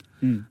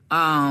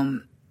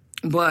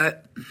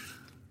 But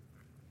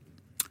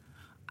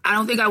I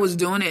don't think I was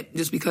doing it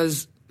just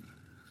because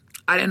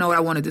I didn't know what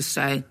I wanted to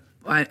say.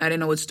 I didn't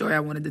know what story I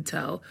wanted to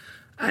tell.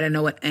 I didn't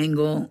know what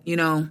angle, you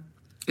know.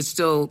 It's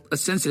still a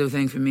sensitive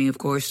thing for me, of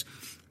course.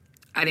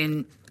 I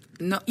didn't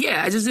know.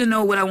 Yeah, I just didn't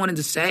know what I wanted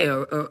to say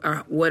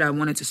or what I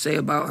wanted to say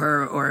about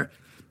her or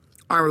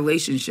our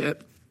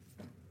relationship.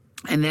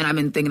 And then I've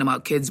been thinking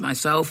about kids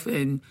myself,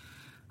 and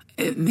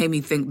it made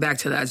me think back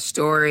to that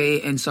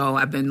story. And so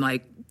I've been,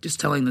 like, just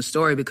telling the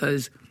story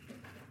because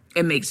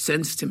it makes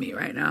sense to me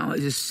right now. It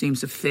just seems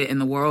to fit in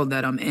the world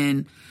that I'm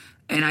in.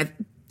 And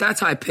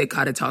that's how I pick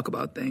how to talk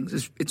about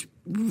things. It's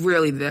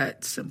really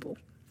that simple.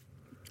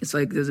 It's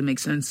like, does it make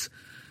sense?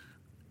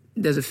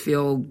 Does it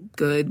feel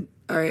good?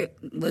 All right,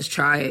 let's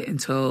try it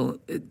until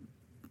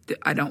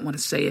I don't want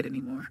to say it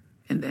anymore.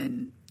 And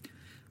then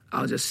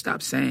I'll just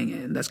stop saying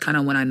it. And that's kind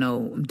of when I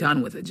know I'm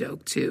done with a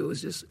joke, too.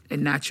 It's just, it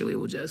naturally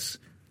will just,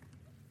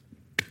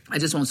 I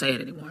just won't say it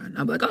anymore. And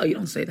I'll be like, oh, you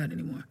don't say that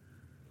anymore.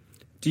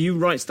 Do you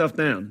write stuff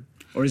down?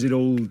 Or is it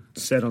all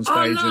said on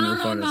stage and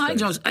refined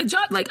on stage?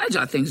 I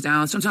jot things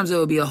down. Sometimes it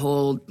will be it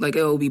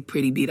will be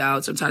pretty beat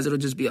out. Sometimes it'll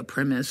just be a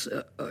premise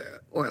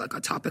or like a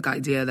topic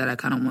idea that I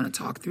kind of want to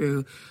talk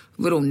through.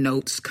 Little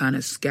notes kind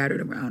of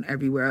scattered around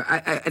everywhere.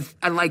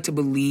 I like to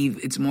believe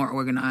it's more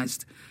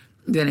organized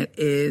than it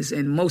is,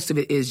 and most of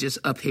it is just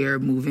up here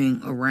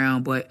moving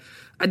around. But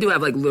I do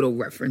have like little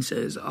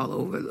references all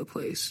over the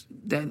place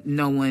that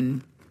no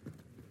one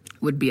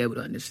would be able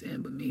to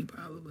understand but me,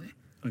 probably.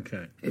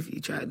 Okay. If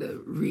you tried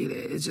to read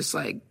it, it's just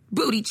like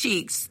booty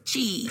cheeks,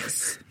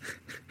 cheese.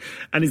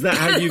 And is that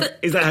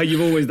how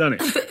you've always done it?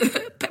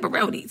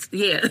 Pepperonis,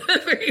 yeah,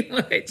 pretty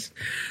much.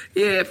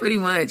 Yeah, pretty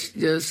much.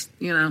 Just,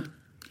 you know,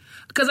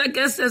 because I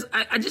guess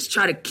I just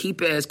try to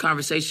keep it as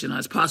conversational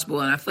as possible.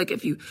 And I feel like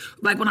if you,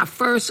 like when I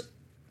first,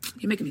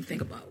 you're making me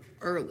think about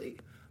early.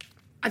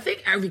 I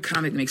think every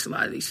comic makes a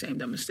lot of these same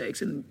dumb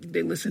mistakes, and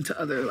they listen to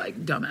other,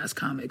 like, dumbass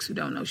comics who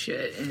don't know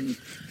shit and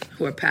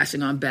who are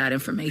passing on bad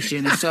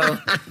information. And so,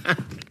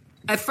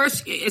 at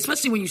first,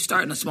 especially when you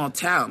start in a small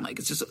town, like,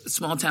 it's just a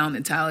small town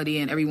mentality,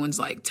 and everyone's,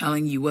 like,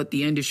 telling you what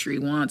the industry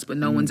wants, but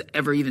no one's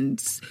ever even,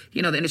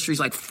 you know, the industry's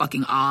like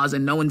fucking Oz,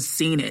 and no one's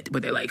seen it,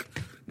 but they're like,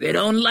 they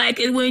don't like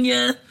it when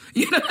you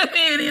know what I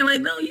mean? And you're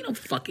like, no, you don't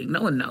fucking,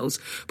 no one knows.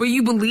 But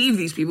you believe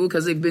these people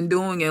because they've been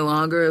doing it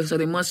longer, so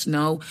they must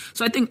know.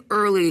 So I think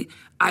early,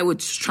 I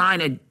was trying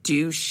to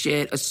do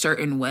shit a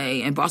certain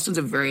way. And Boston's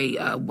a very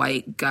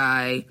white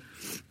guy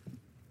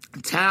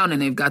town,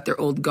 and they've got their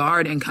old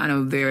guard and kind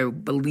of their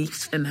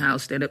beliefs in how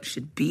stand-up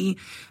should be.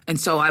 And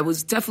so I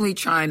was definitely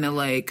trying to,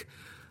 like,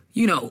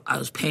 you know, I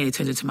was paying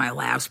attention to my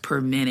laughs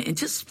per minute and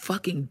just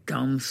fucking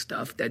dumb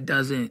stuff that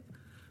doesn't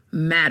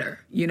matter.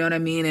 You know what I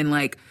mean? And,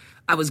 like,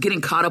 I was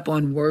getting caught up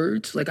on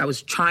words. Like, I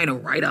was trying to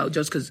write out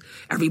just because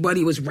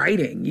everybody was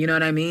writing. You know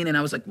what I mean? And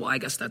I was like, well, I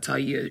guess that's how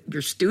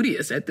you're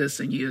studious at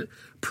this and you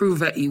prove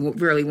that you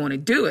really want to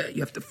do it.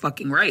 You have to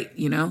fucking write,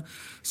 you know?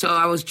 So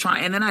I was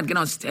trying, and then I'd get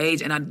on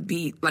stage and I'd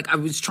be, like, I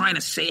was trying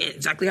to say it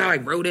exactly how I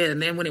wrote it.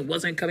 And then when it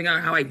wasn't coming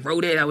out how I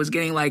wrote it, I was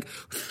getting, like,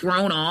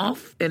 thrown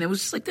off. And it was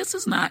just like, this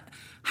is not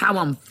how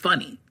I'm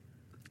funny.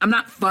 I'm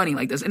not funny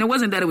like this. And it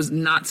wasn't that it was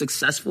not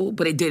successful,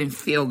 but it didn't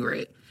feel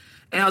great.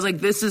 And I was like,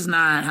 this is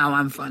not how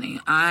I'm funny.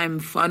 I'm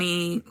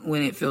funny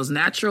when it feels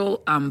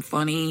natural. I'm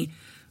funny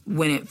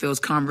when it feels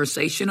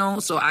conversational.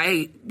 So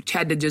I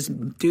had to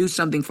just do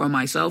something for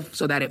myself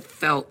so that it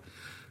felt,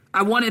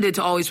 I wanted it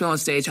to always feel on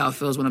stage how it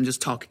feels when I'm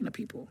just talking to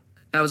people.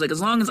 I was like, as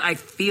long as I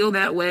feel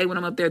that way when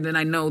I'm up there, then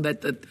I know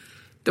that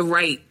the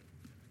right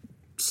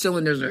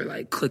cylinders are,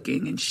 like,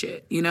 clicking and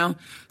shit, you know?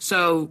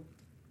 So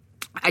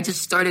I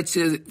just started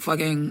to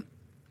fucking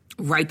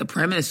write the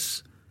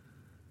premise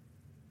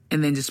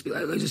and then just be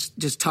like,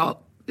 just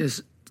talk,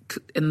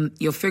 and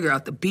you'll figure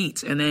out the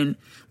beats. And then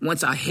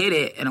once I hit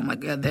it, and I'm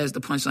like, yeah, there's the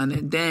punchline.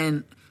 And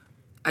then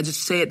I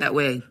just say it that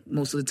way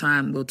most of the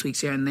time, little tweaks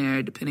here and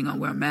there, depending on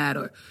where I'm at,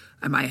 or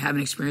I might have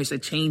an experience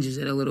that changes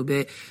it a little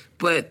bit.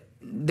 But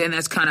then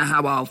that's kind of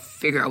how I'll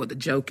figure out what the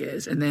joke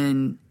is. And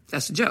then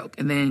that's the joke.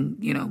 And then,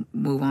 you know,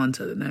 move on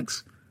to the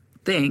next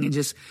thing and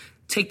just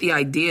take the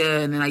idea.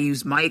 And then I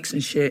use mics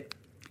and shit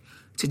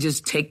to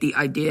just take the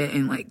idea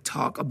and, like,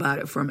 talk about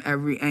it from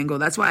every angle.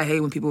 That's why I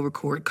hate when people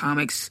record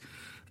comics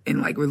and,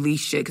 like,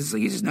 release shit, because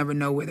you just never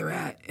know where they're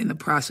at in the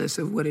process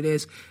of what it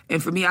is.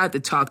 And for me, I have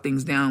to talk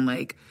things down.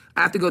 Like,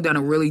 I have to go down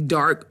a really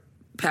dark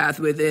path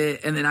with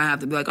it, and then I have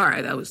to be like, all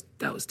right, that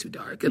was too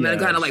dark. And then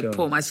I kind of, like,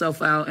 pull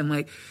myself out and,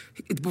 like,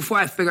 before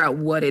I figure out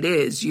what it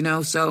is, you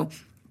know? So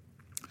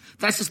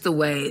that's just the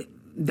way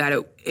that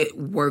it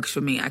works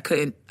for me. I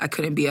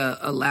couldn't be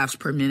a laughs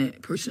per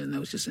minute person. That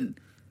was just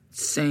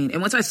insane.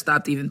 And once I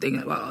stopped even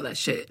thinking about all that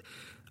shit,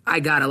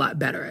 I got a lot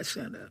better at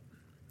stand-up.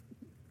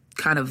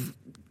 Kind of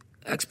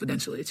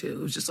exponentially, too. It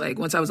was just like,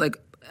 once I was like,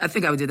 I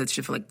think I did that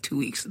shit for like 2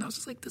 weeks, and I was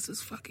just like, this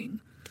is fucking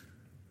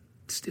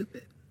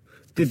stupid.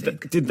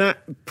 Did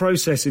that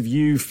process of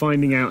you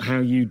finding out how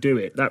you do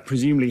it, that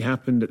presumably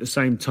happened at the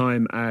same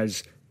time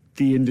as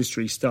the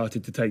industry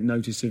started to take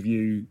notice of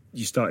you,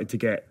 you started to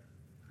get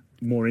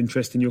more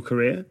interest in your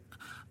career?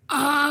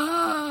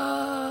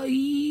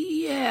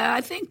 Yeah,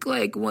 I think,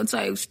 like, once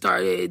I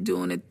started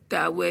doing it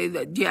that way,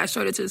 I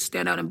started to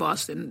stand out in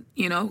Boston,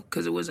 you know,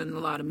 because it wasn't a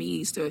lot of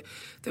me.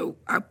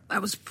 I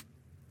was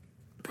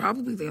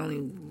probably the only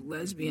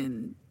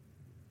lesbian,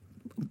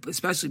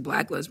 especially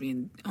black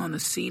lesbian, on the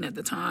scene at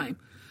the time.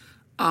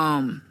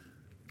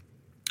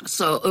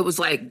 So it was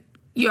like,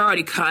 you're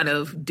already kind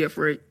of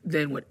different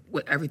than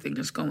what everything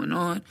that's going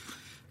on.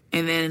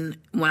 And then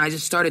when I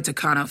just started to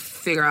kind of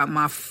figure out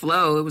my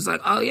flow, it was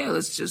like, oh, yeah,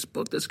 let's just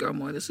book this girl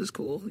more. This is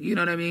cool. You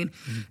know what I mean?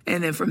 Mm-hmm.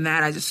 And then from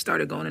that, I just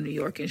started going to New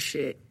York and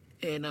shit,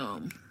 and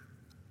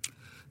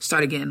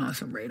started getting on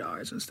some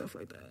radars and stuff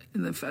like that.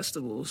 And then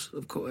festivals,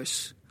 of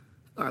course,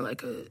 are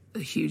like a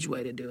huge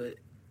way to do it.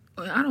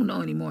 I don't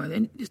know anymore.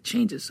 It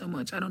changes so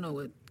much. I don't know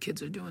what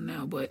kids are doing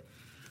now, but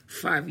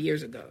 5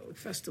 years ago,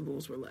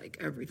 festivals were like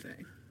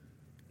everything.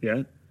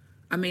 Yeah?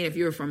 I mean, if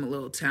you were from a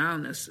little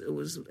town,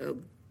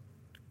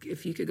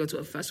 if you could go to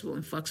a festival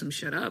and fuck some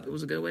shit up, it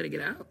was a good way to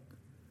get out.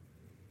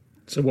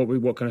 So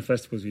what kind of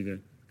festivals were you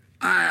doing?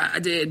 I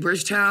did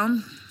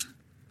Bridgetown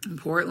in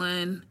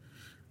Portland.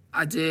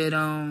 I did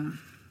Riot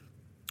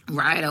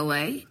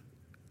LA.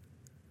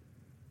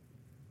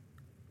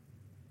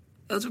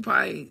 Those were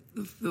probably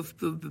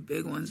the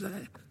big ones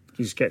that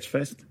You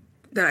Sketchfest?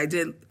 That I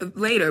did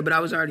later, but I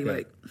was already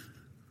like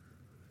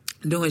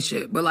doing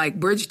shit. But like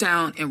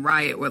Bridgetown and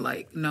Riot were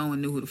like, no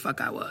one knew who the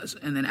fuck I was.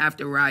 And then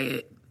after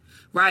Riot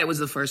was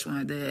the first one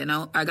I did. And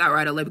I got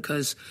Riot LA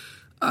because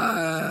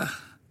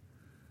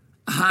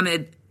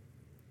Hamid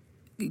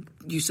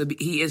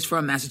he is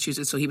from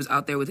Massachusetts, so he was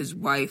out there with his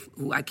wife,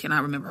 who I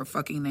cannot remember her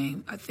fucking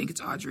name. I think it's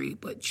Audrey,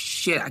 but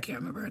shit, I can't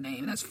remember her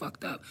name. That's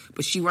fucked up.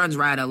 But she runs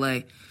Riot LA.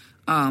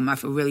 I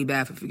feel really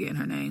bad for forgetting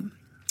her name.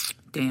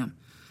 Damn.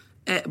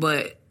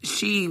 But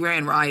she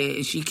ran Riot,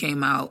 and she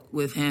came out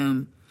with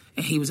him,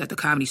 and he was at the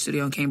Comedy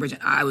Studio in Cambridge,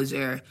 and I was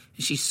there,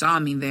 and she saw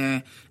me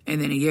there,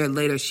 and then a year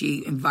later,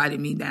 she invited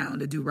me down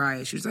to do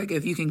Riot. She was like,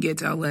 if you can get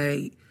to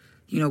LA,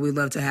 we'd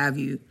love to have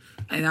you.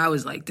 And I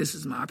was like, this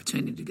is my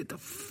opportunity to get the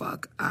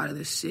fuck out of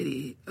this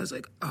city. I was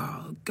like,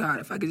 oh, God,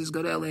 if I could just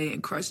go to LA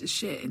and crush this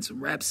shit and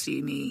some reps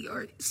see me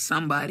or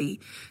somebody,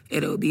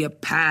 it'll be a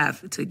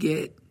path to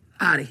get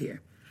out of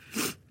here.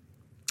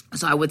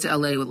 So I went to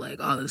LA with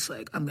like all this,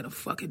 like, I'm going to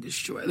fucking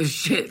destroy this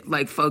shit,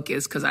 like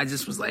focus, because I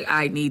just was like,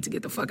 I need to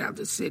get the fuck out of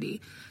this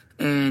city.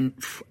 And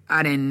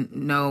I didn't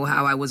know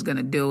how I was going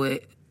to do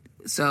it.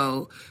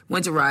 So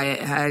went to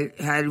Riot,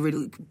 had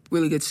really,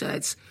 really good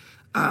sets.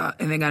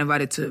 and then got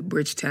invited to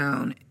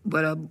Bridgetown,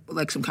 but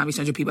like some Comedy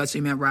Central people had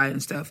seen me at Riot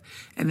and stuff.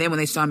 And then when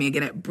they saw me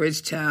again at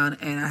Bridgetown,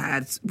 and I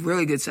had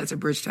really good sets at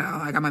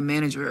Bridgetown, I met my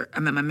manager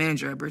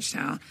at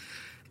Bridgetown.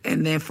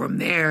 And then from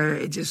there,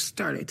 it just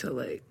started to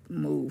like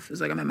move.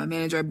 It's like I met my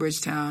manager at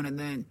Bridgetown, and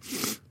then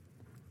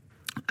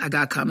I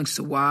got Comics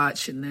to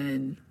Watch, and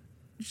then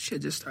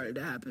shit just started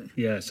to happen.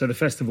 Yeah, so the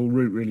festival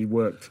route really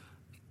worked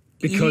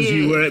because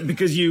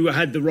you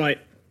had the right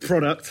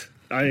product.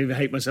 I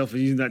hate myself for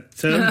using that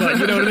term, but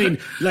you know what I mean?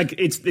 Like,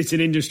 it's an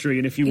industry,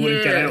 and if you want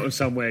to get out of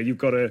somewhere, you've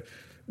got to...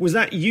 Was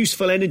that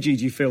useful energy,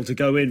 do you feel, to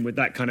go in with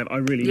that kind of, I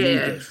really need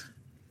this?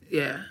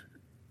 Yeah.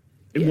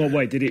 In what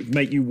way? Did it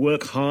make you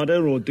work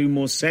harder or do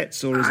more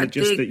sets, or is it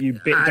just that you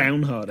bit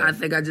down harder? I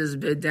think I just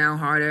bit down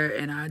harder,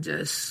 and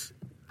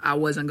I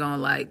wasn't going to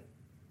like...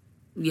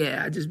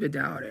 Yeah, I just bit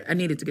down harder. I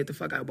needed to get the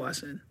fuck out of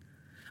Boston.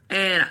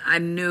 And I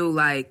knew,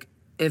 like,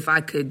 if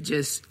I could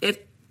just...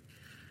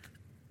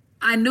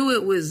 I knew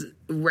it was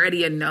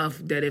ready enough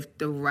that if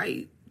the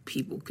right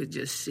people could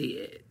just see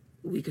it,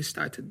 we could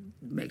start to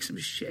make some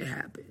shit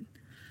happen.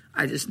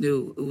 I just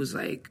knew it was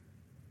like,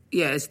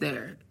 yeah, it's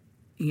there.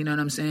 You know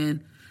what I'm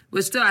saying?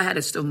 But still, I had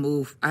to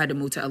move. I had to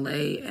move to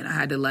LA, and I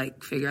had to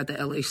like figure out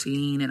the LA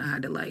scene, and I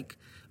had to like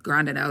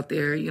grind it out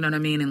there. You know what I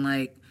mean? And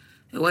like,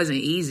 it wasn't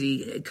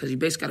easy because you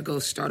basically got to go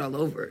start all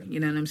over. You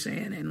know what I'm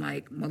saying? And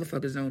like,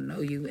 motherfuckers don't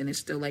know you, and it's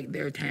still like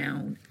their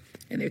town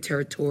and they're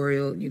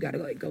territorial, and you got to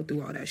like go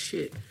through all that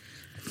shit.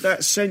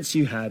 That sense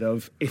you had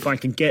of, if I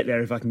can get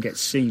there, if I can get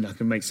seen, I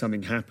can make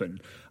something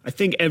happen. I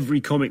think every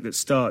comic that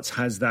starts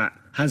has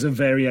a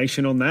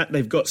variation on that.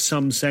 They've got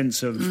some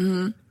sense of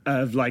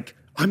like,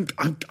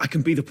 I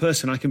can be the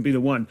person, I can be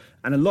the one.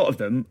 And a lot of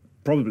them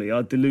probably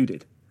are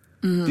deluded.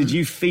 Mm-hmm. Did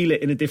you feel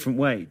it in a different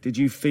way? Did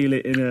you feel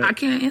it in a... I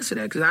can't answer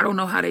that because I don't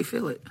know how they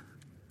feel it.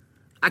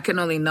 I can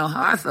only know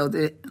how I felt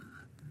it.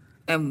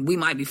 And we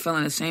might be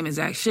feeling the same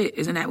exact shit.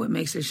 Isn't that what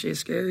makes this shit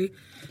scary?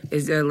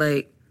 Is that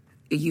like...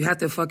 You have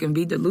to fucking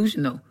be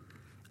delusional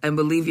and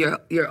believe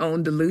your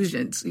own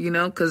delusions, you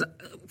know? Because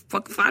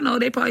fuck if I know,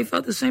 they probably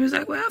felt the same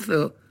exact way I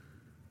feel.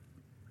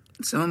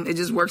 So it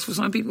just works for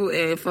some people and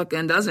it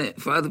fucking doesn't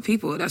for other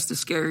people. That's the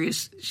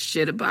scariest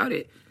shit about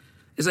it.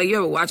 It's like you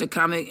ever watch a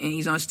comic and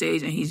he's on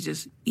stage and he's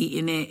just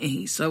eating it and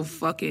he's so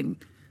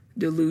fucking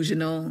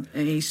delusional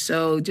and he's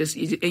so just...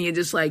 And you're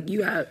just like,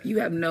 you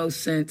have no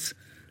sense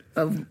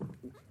of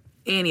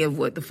any of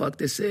what the fuck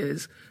this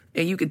is.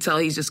 And you can tell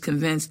he's just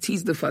convinced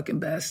he's the fucking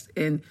best.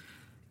 And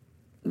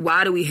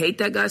why do we hate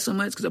that guy so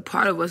much? Because a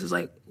part of us is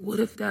like, what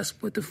if that's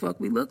what the fuck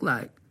we look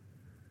like?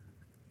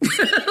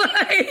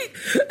 Like,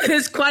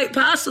 it's quite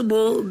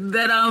possible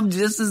that I'm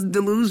just as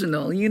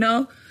delusional, you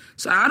know?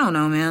 So I don't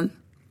know, man.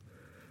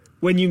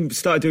 When you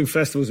started doing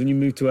festivals and you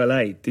moved to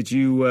LA, did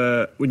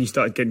you, when you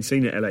started getting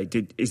seen at LA,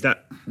 is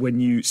that when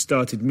you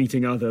started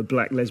meeting other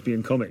black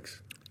lesbian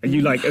comics? Are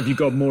you like, have you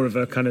got more of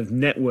a kind of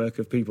network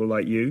of people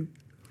like you?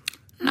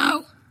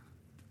 No.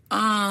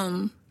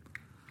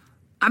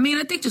 I mean,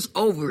 I think just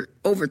over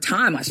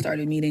time I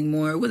started meeting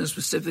more. It wasn't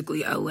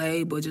specifically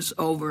LA, but just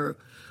over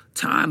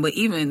time. But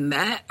even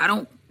that, I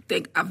don't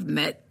think I've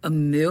met a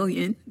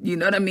million. You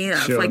know what I mean? I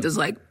feel like there's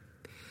like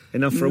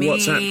enough for a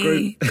WhatsApp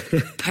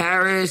group.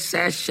 Paris,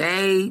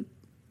 Sachet,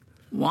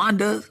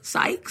 Wanda,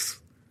 Sykes.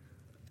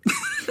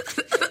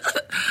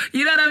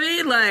 You know what I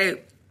mean?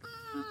 Like,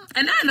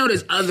 and I know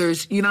there's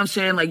others. You know what I'm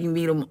saying? Like you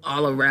meet them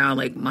all around,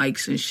 like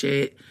Mike's and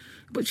shit.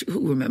 But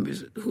who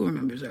remembers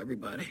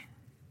everybody?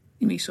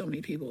 You meet so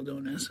many people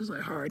doing this. It's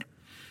like hard.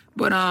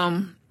 But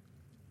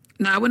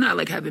nah, we're not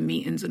like having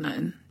meetings or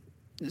nothing.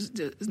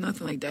 There's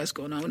nothing like that's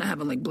going on. We're not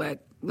having like black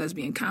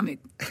lesbian comic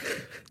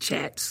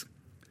chats.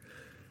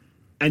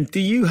 And do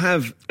you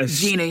have a...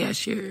 Gina, yeah,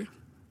 sure.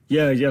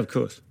 Yeah, of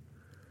course.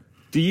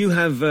 Do you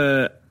have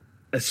a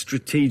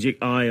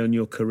strategic eye on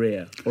your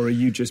career? Or are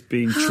you just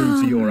being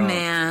true to your art?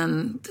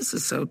 Man, this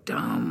is so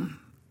dumb.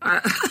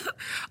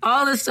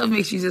 All this stuff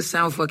makes you just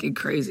sound fucking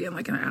crazy. I'm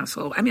like an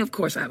asshole. I mean, of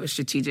course I have a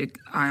strategic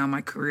eye on my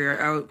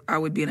career. I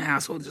would be an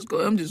asshole to just go,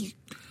 I'm just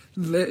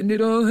letting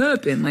it all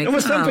happen. Like,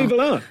 and some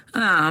people are.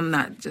 I'm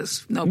not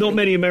just... Nobody, not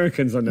many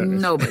Americans are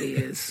noticed. Nobody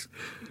is.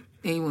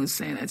 Anyone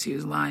saying that to you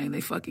is lying.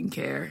 They fucking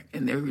care.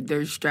 And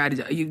their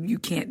strategy... You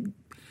can't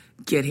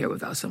get here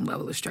without some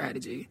level of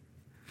strategy.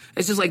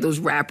 It's just like those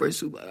rappers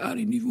who like, I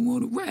didn't even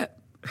want to rap.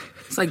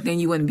 It's like then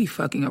you wouldn't be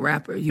fucking a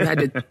rapper. You had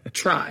to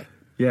try.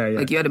 Yeah.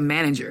 Like you had a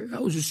manager. I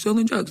was just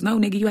selling drugs. No,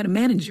 nigga, you had a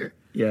manager.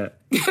 Yeah.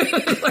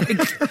 Like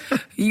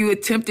you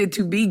attempted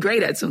to be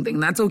great at something.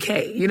 That's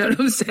okay. You know what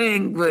I'm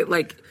saying? But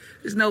like,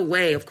 there's no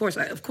way. Of course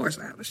I have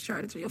a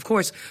strategy. Of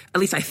course,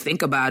 at least I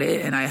think about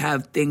it and I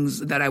have things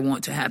that I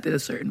want to happen a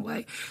certain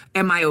way.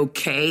 Am I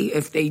okay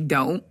if they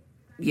don't?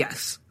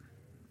 Yes.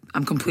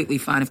 I'm completely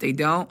fine if they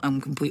don't. I'm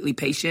completely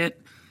patient.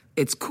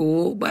 It's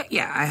cool. But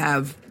yeah, I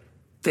have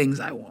things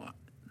I want.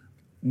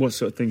 What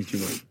sort of things do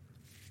you want?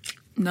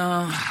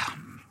 No,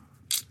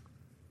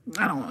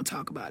 I don't want to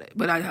talk about it,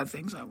 but I have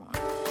things I want.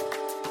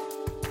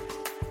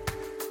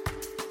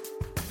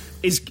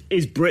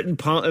 Is Britain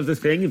part of the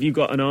thing? Have you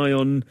got an eye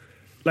on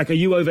Like, are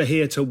you over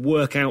here to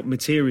work out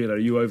material? Or are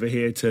you over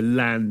here to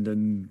land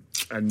and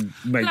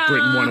make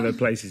Britain one of the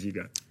places you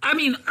go? I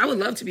mean, I would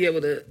love to be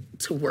able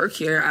to work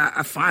here.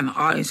 I find the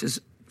audience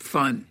is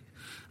fun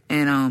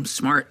and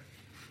smart.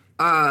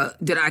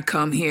 Did I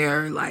come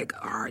here like,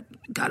 all right,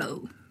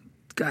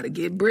 gotta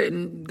get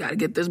Britain, gotta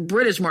get this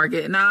British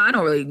market? Nah, I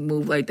don't really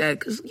move like that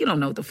because you don't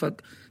know what the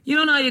fuck. You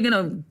don't know how you're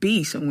gonna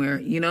be somewhere.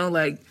 You know,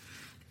 like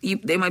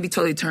they might be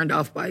totally turned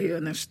off by you,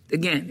 and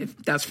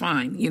that's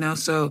fine. You know,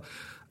 so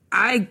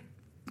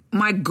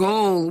my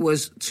goal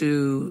was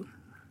to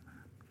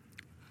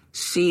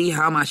see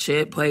how my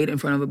shit played in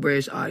front of a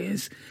British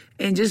audience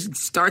and just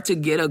start to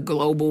get a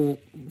global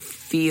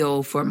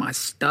feel for my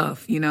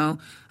stuff, you know?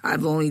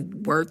 I've only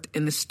worked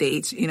in the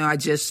States. You know, I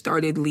just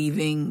started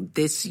leaving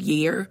this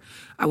year.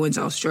 I went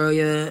to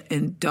Australia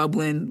and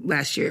Dublin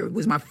last year. It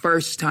was my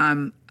first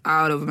time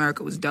out of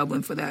America, was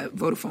Dublin for that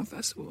Vodafone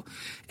Festival.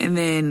 And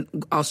then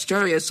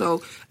Australia.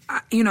 So,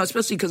 you know,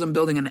 especially because I'm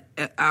building an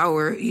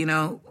hour, you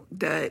know,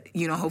 that,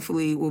 you know,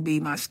 hopefully will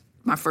be my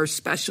first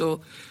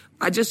special.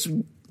 I just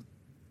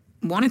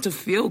want it to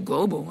feel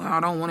global. I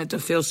don't want it to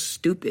feel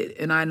stupid.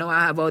 And I know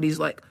I have all these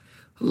like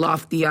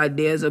lofty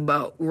ideas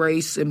about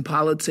race and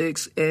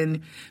politics,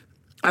 and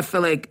I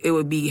feel like it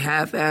would be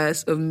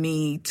half-assed of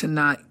me to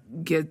not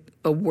get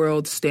a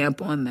world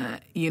stamp on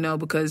that, you know,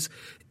 because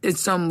at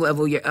some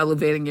level you're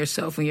elevating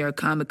yourself when you're a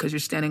comic because you're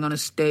standing on a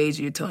stage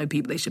and you're telling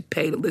people they should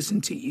pay to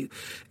listen to you.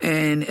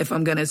 And if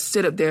I'm going to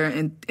sit up there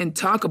and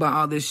talk about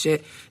all this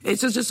shit,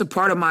 it's just a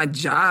part of my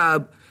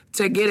job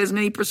to get as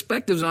many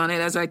perspectives on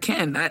it as I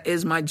can. That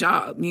is my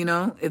job, you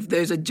know? If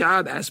there's a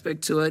job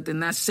aspect to it, then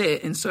that's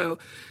it. And so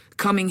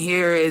coming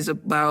here is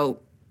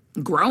about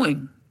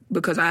growing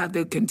because I have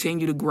to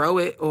continue to grow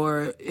it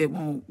or it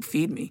won't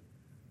feed me.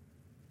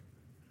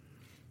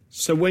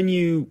 So when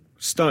you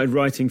started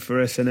writing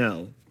for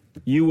SNL,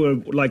 you were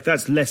like,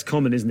 that's less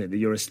common, isn't it, that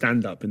you're a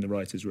stand-up in the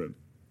writer's room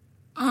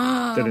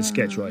than a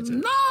sketch writer?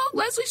 No,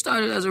 Leslie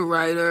started as a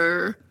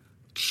writer.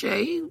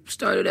 Shay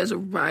started as a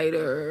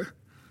writer.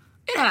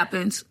 It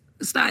happens.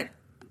 It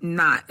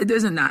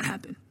doesn't not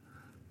happen.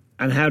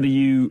 And how do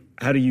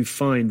you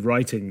find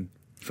writing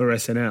for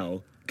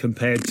SNL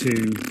compared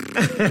to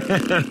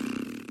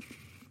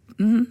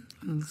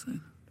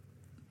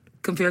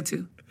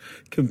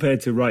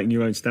compared to writing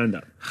your own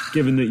stand-up,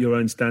 given that your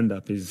own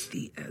stand-up is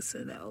the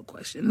SNL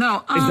question?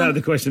 No, is that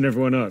the question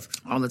everyone asks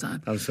all the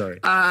time? I'm sorry.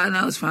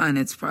 No, it's fine.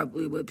 It's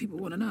probably what people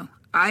want to know.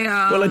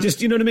 Well, I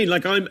just, you know what I mean?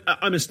 Like, I'm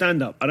a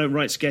stand-up. I don't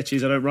write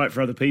sketches. I don't write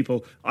for other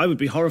people. I would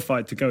be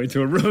horrified to go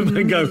into a room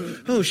and go,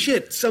 oh,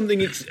 shit,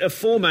 a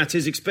format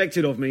is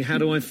expected of me. How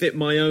do I fit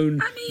my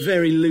own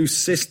very loose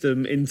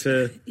system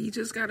into... You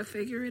just got to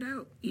figure it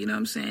out. You know what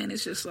I'm saying?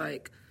 It's just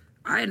like,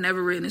 I had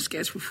never written a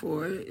sketch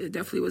before. It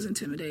definitely was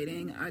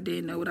intimidating. I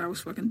didn't know what I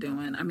was fucking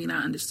doing. I mean,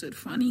 I understood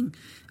funny.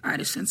 I had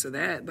a sense of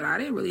that, but I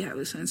didn't really have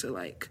a sense of,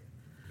 like,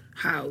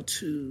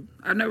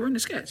 I've never written a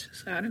sketch,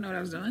 so I didn't know what I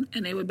was doing,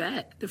 and they were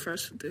bad.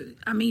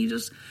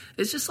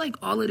 It's just like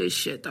all of this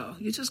shit, though.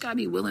 You just gotta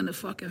be willing to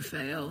fucking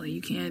fail, and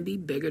you can't be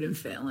bigger than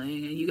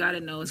failing, and you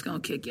gotta know it's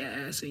gonna kick your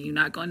ass, and you're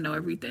not gonna know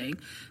everything.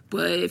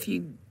 But if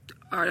you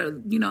are,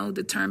 you know,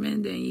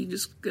 determined and you're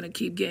just gonna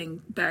keep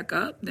getting back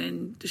up,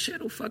 then the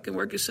shit will fucking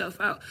work itself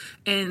out.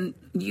 And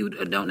you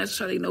don't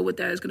necessarily know what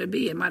that is gonna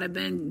be. It might have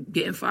been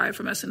getting fired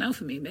from SNL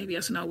for me. Maybe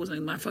SNL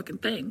wasn't my fucking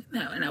thing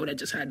now, and I would have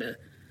just had to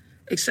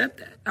accept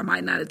that. I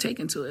might not have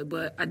taken to it,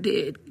 but I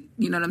did.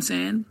 You know what I'm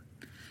saying?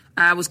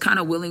 I was kind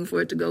of willing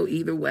for it to go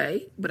either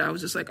way, but I was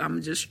just like, I'm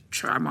going to just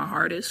try my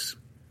hardest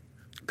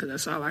because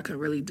that's all I can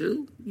really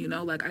do. You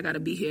know, like, I got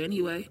to be here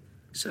anyway.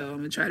 So I'm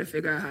going to try to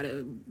figure out how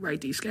to write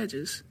these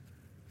sketches.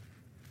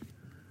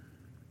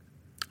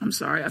 I'm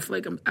sorry. I feel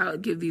like I'll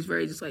give these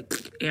very just, like,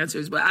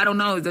 answers, but I don't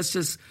know. That's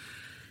just...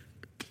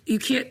 You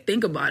can't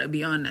think about it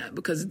beyond that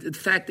because the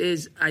fact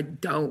is I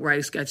don't write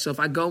a sketch. So if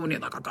I go in there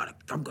like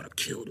I'm gonna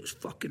kill this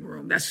fucking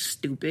room, that's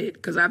stupid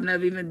because I've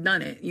never even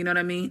done it. You know what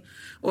I mean?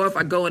 Or if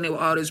I go in there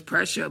with all this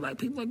pressure, like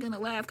people are gonna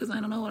laugh because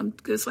I don't know what I'm.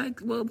 It's like,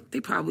 well,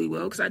 they probably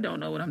will because I don't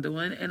know what I'm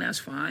doing, and that's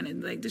fine.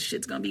 And like this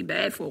shit's gonna be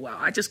bad for a while.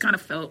 I just kind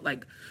of felt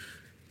like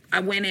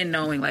I went in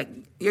knowing like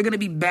you're gonna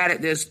be bad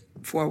at this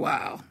for a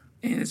while,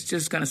 and it's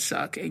just gonna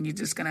suck, and you're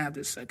just gonna have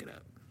to suck it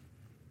up.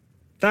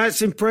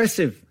 That's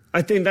impressive.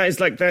 I think that is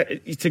like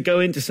that to go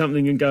into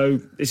something and go,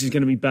 this is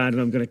going to be bad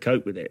and I'm going to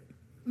cope with it.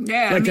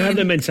 Yeah. Like to have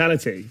the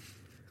mentality.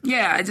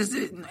 Yeah,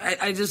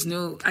 I just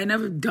knew I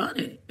never done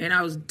it. And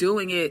I was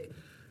doing it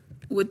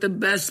with the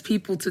best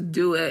people to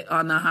do it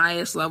on the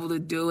highest level to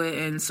do it.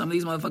 And some of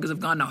these motherfuckers have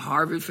gone to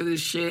Harvard for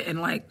this shit.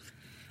 And like,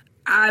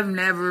 I've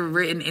never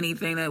written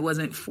anything that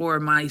wasn't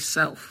for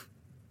myself.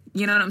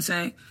 You know what I'm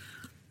saying?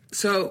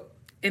 So,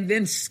 and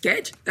then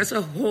sketch, that's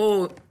a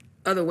whole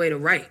other way to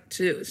write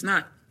too. It's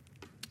not,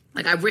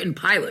 like, I've written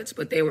pilots,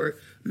 but they were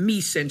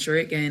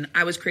me-centric, and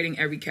I was creating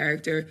every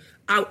character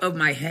out of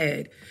my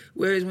head.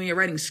 Whereas when you're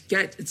writing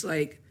sketch, it's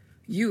like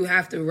you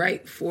have to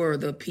write for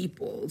the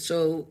people.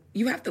 So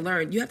you have to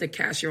learn, you have to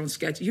cast your own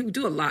sketch. You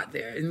do a lot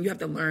there, and you have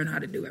to learn how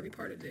to do every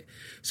part of it.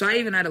 So I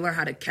even had to learn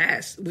how to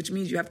cast, which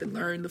means you have to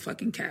learn the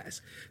fucking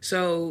cast.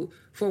 So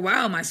for a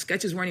while, my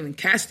sketches weren't even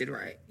casted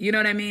right. You know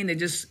what I mean?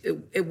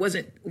 It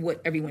wasn't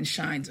what everyone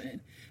shines in.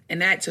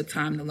 And that took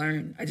time to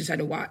learn. I just had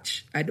to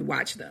watch. I had to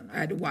watch them. I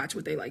had to watch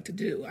what they like to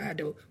do. I had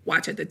to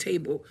watch at the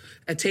table.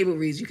 At table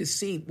reads, you can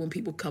see when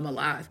people come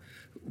alive.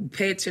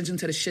 Pay attention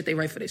to the shit they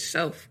write for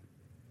themselves.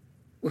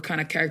 What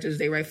kind of characters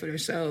they write for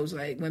themselves.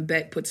 Like when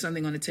Beck puts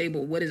something on the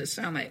table, what does it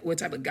sound like? What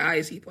type of guy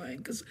is he playing?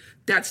 Because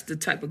that's the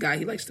type of guy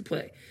he likes to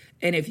play.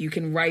 And if you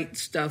can write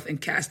stuff and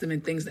cast them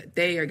in things that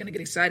they are going to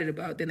get excited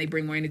about, then they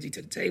bring more energy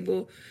to the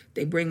table.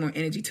 They bring more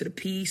energy to the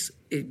piece.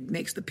 It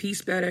makes the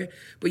piece better.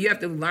 But you have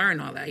to learn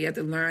all that. You have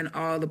to learn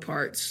all the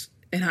parts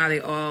and how they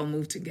all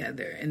move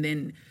together. And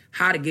then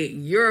how to get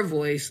your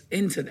voice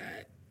into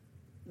that,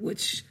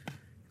 which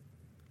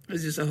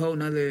is just a whole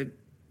nother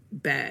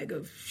bag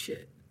of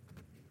shit.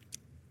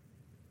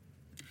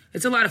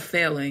 It's a lot of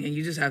failing, and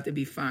you just have to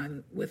be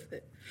fine with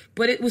it.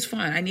 But it was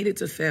fine. I needed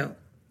to fail.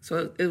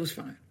 So it was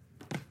fine.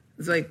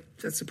 It's like,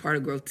 that's a part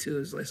of growth, too,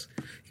 is less,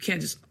 you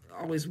can't just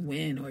always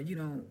win or you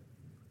don't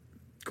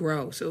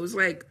grow. So it was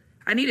like,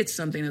 I needed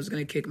something that was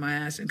going to kick my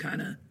ass and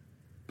kind of,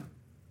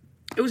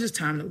 it was just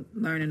time to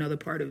learn another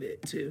part of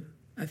it, too,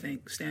 I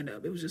think,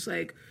 stand-up. It was just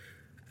like,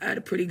 I had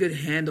a pretty good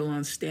handle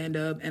on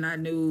stand-up, and I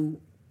knew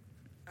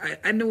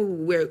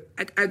where,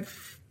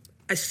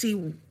 I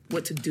see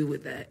what to do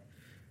with that.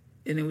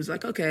 And it was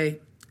like, okay,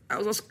 I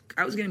was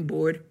getting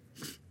bored.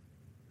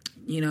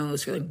 You know, it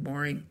was feeling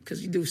boring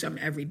because you do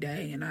something every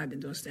day, and I've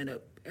been doing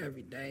stand-up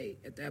every day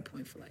at that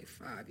point for like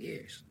 5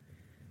 years.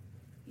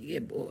 You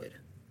get bored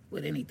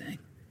with anything.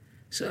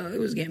 So it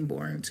was getting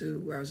boring,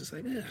 too, where I was just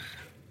like,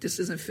 this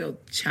doesn't feel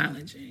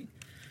challenging.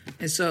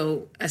 And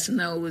so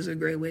SNL was a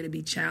great way to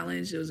be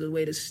challenged. It was a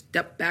way to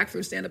step back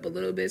from stand-up a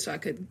little bit so I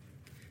could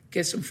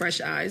get some fresh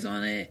eyes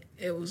on it.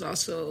 It was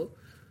also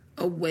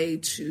a way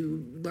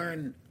to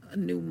learn a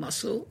new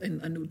muscle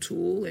and a new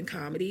tool in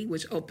comedy,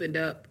 which opened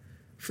up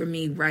for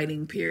me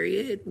writing,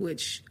 period,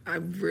 which I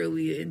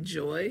really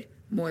enjoy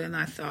more than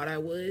I thought I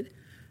would.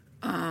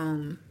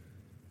 And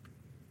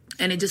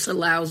it just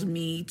allows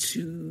me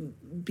to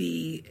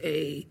be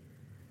a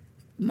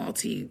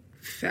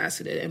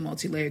multifaceted and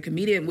multi-layered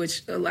comedian,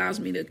 which allows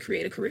me to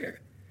create a career.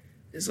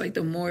 It's like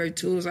the more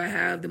tools I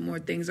have, the more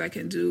things I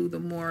can do, the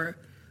more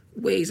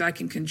ways I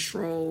can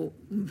control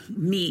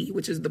me,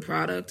 which is the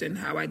product, and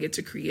how I get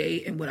to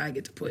create and what I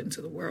get to put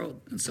into the world.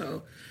 And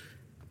so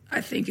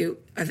I think it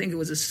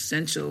was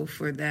essential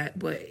for that.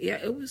 But yeah,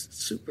 it was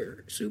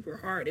super, super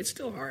hard. It's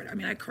still hard. I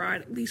mean, I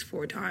cried at least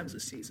 4 times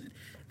this season.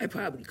 I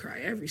probably cry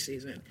every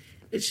season.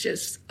 It's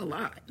just a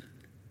lot.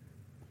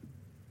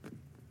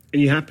 Are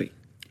you happy?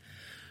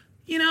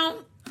 You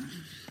know,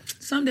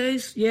 some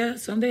days, yeah,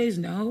 some days,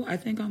 no. I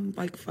think I'm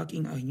like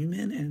fucking a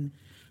human, and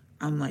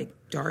I'm like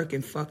dark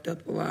and fucked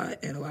up a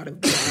lot, and a lot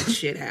of bad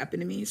shit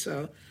happened to me.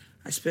 So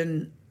I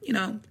spend, you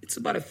know, it's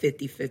about a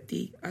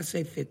 50-50. I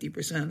say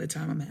 50% of the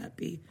time I'm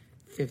happy,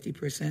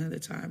 50% of the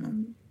time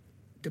I'm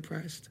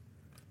depressed.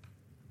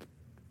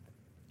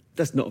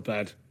 That's not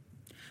bad.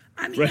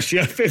 I mean,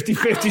 ratio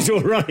 50-50 is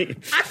all right.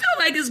 I feel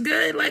like it's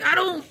good. Like, I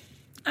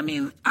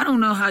don't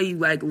know how you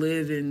like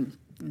live and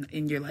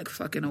you're like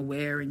fucking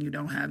aware and you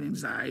don't have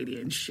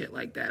anxiety and shit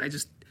like that.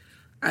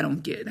 I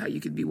don't get how you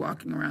could be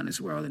walking around this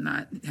world and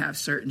not have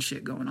certain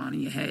shit going on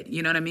in your head.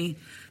 You know what I mean?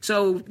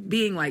 So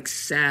being like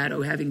sad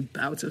or having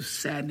bouts of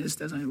sadness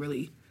doesn't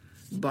really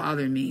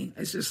bother me.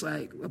 It's just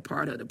like a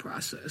part of the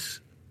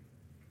process.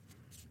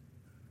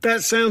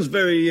 That sounds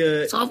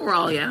very... So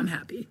overall, yeah, I'm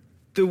happy.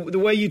 The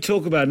way you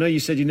talk about, I know you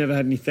said you never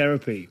had any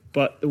therapy,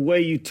 but the way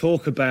you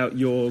talk about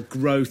your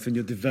growth and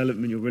your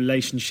development, your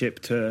relationship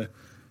to,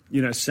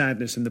 you know,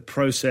 sadness and the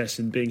process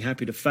and being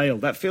happy to fail,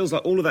 that feels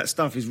like all of that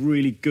stuff is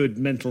really good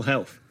mental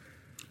health.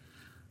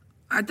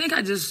 I think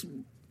I just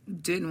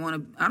didn't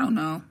want to, I don't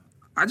know.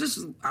 I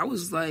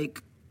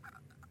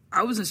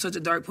was in such a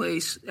dark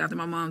place after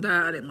my mom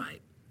died, and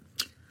like,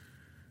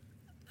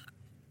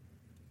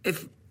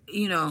 if,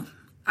 you know,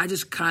 I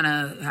just kind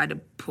of had to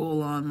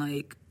pull on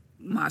like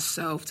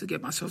myself to get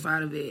myself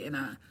out of it, and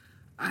I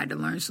had to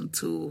learn some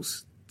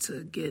tools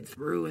to get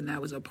through, and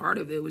that was a part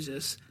of it. It was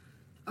just,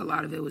 a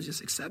lot of it was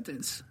just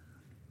acceptance.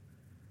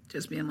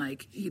 Just being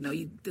like, you know,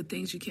 the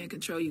things you can't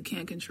control, you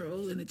can't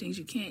control, and the things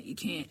you can't, you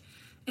can't.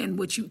 And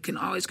what you can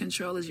always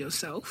control is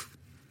yourself,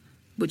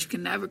 but you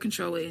can never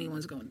control what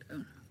anyone's going to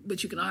do.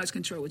 But you can always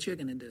control what you're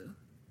going to do,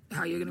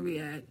 how you're going to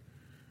react.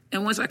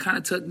 And once I kind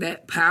of took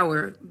that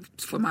power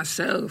for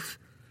myself,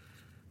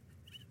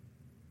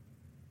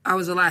 I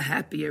was a lot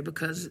happier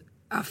because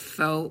I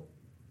felt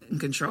in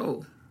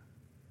control.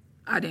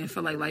 I didn't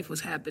feel like life was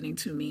happening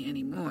to me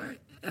anymore.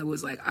 It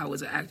was like I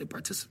was an active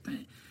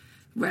participant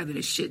rather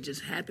than shit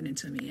just happening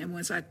to me. And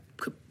once I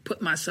could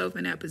put myself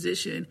in that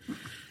position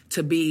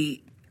to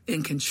be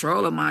in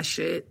control of my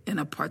shit and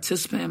a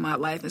participant in my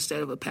life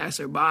instead of a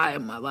passerby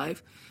in my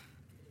life,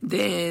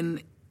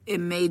 then it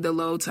made the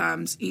low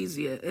times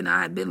easier. And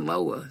I had been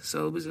lower.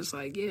 So it was just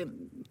like, yeah,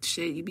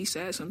 shit, you be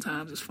sad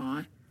sometimes. It's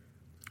fine.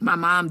 My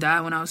mom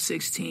died when I was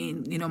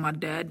 16. You know, my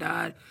dad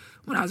died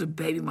when I was a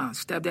baby. My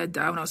stepdad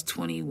died when I was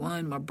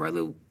 21. My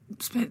brother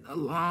spent a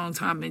long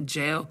time in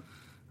jail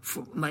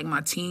for, like,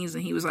 my teens,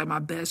 and he was, like, my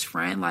best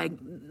friend. Like,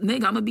 nigga, I'm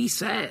going to be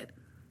sad.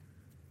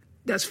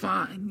 That's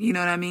fine. You know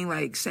what I mean?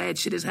 Like, sad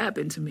shit has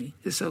happened to me.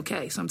 It's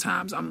okay.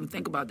 Sometimes I'm going to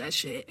think about that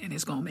shit, and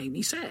it's going to make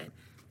me sad.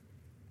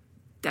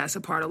 That's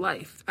a part of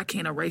life. I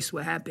can't erase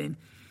what happened,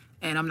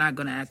 and I'm not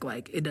going to act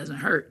like it doesn't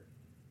hurt.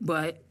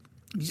 But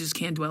you just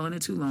can't dwell on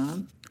it too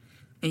long,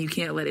 and you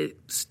can't let it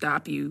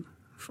stop you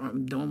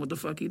from doing what the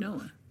fuck you're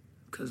doing,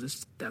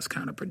 because that's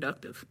kind of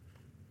productive.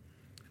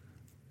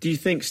 Do you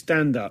think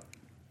stand-up,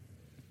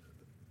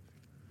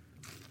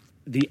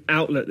 the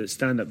outlet that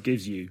stand-up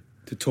gives you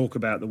to talk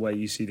about the way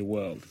you see the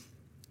world,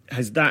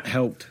 has that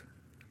helped?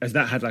 Has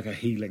that had like a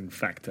healing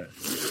factor?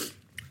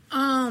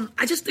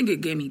 I just think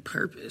it gave me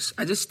purpose.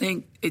 I just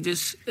think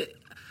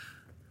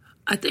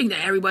I think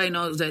that everybody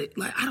knows that,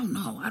 like, I don't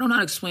know how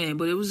to explain it,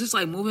 but it was just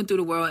like moving through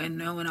the world and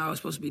knowing I was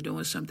supposed to be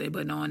doing something,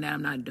 but knowing that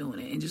I'm not doing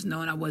it, and just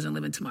knowing I wasn't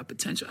living to my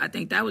potential. I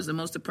think that was the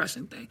most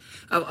depressing thing.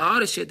 Of all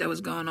the shit that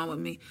was going on with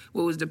me,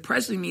 what was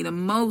depressing me the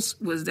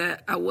most was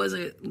that I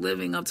wasn't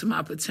living up to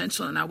my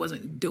potential, and I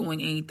wasn't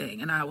doing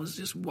anything, and I was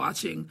just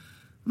watching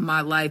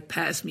my life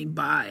pass me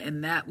by,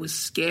 and that was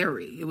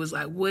scary. It was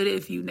like, what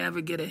if you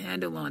never get a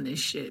handle on this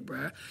shit,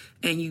 bruh,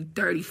 and you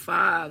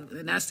 35,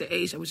 and that's the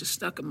age that was just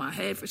stuck in my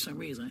head for some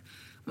reason.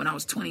 When I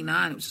was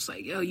 29, it was just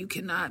like, yo, you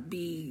cannot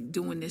be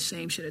doing this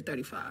same shit at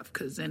 35,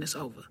 because then it's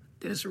over.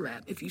 Then it's a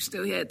wrap. If you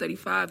still here at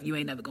 35, you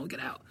ain't never gonna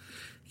get out.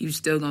 You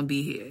still gonna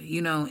be here,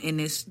 you know, in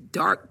this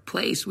dark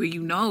place where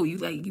you know you're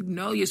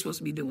supposed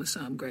to be doing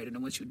something greater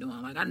than what you're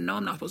doing. Like, I know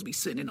I'm not supposed to be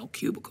sitting in no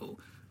cubicle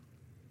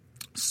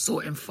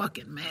sorting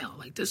fucking mail.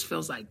 Like, this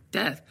feels like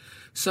death.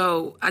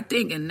 So I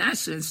think in that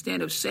sense,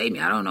 stand-up saved me.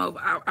 I don't know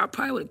if I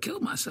probably would have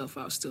killed myself if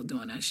I was still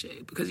doing that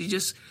shit, because you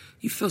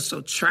feel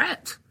so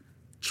trapped.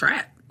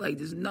 Like,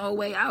 there's no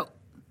way out.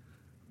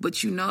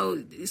 But you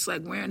know, it's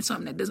like wearing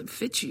something that doesn't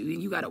fit you,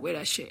 and you got to wear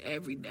that shit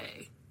every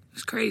day.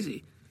 It's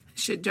crazy.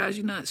 Shit drives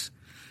you nuts.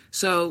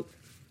 So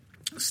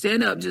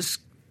stand-up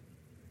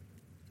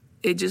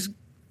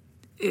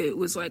it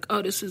was like,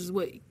 oh, this is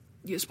what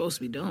you're supposed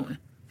to be doing.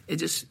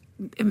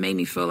 It made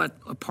me feel like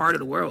a part of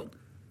the world.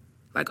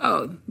 Like,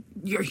 oh,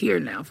 you're here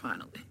now,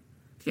 finally.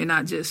 You're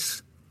not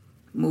just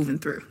moving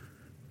through.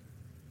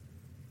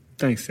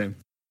 Thanks, Sam.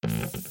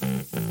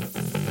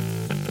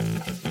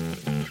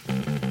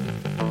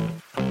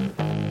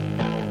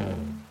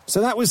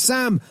 So that was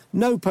Sam.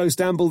 No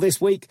post-amble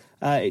this week.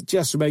 It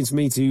just remains for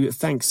me to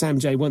thank Sam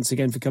J once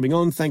again for coming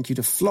on. Thank you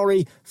to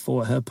Florrie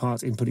for her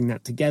part in putting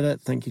that together.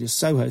 Thank you to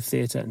Soho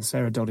Theatre and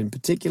Sarah Dodd in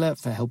particular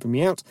for helping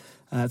me out.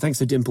 Thanks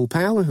to Dimple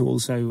Powell, who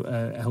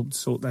also helped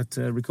sort that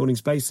recording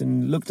space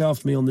and looked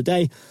after me on the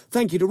day.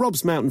 Thank you to Rob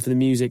Smoughton for the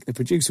music. The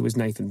producer was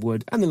Nathan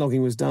Wood, and the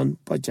logging was done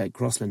by Jake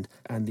Crossland,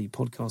 and the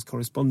podcast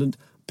correspondent,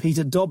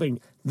 Peter Dobbing.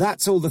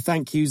 That's all the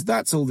thank yous.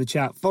 That's all the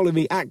chat. Follow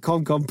me at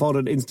ComComPod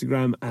on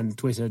Instagram and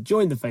Twitter.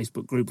 Join the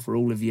Facebook group for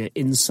all of your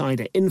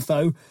insider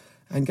info.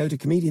 And go to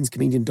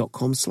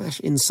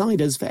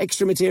comedianscomedian.com/insiders for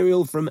extra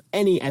material from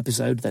any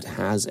episode that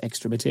has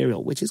extra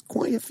material, which is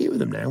quite a few of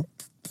them now.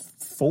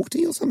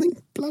 40 or something?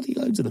 Bloody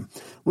loads of them.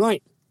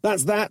 Right,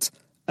 that's that.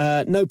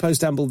 No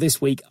post-amble this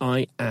week.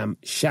 I am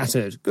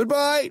shattered.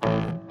 Goodbye!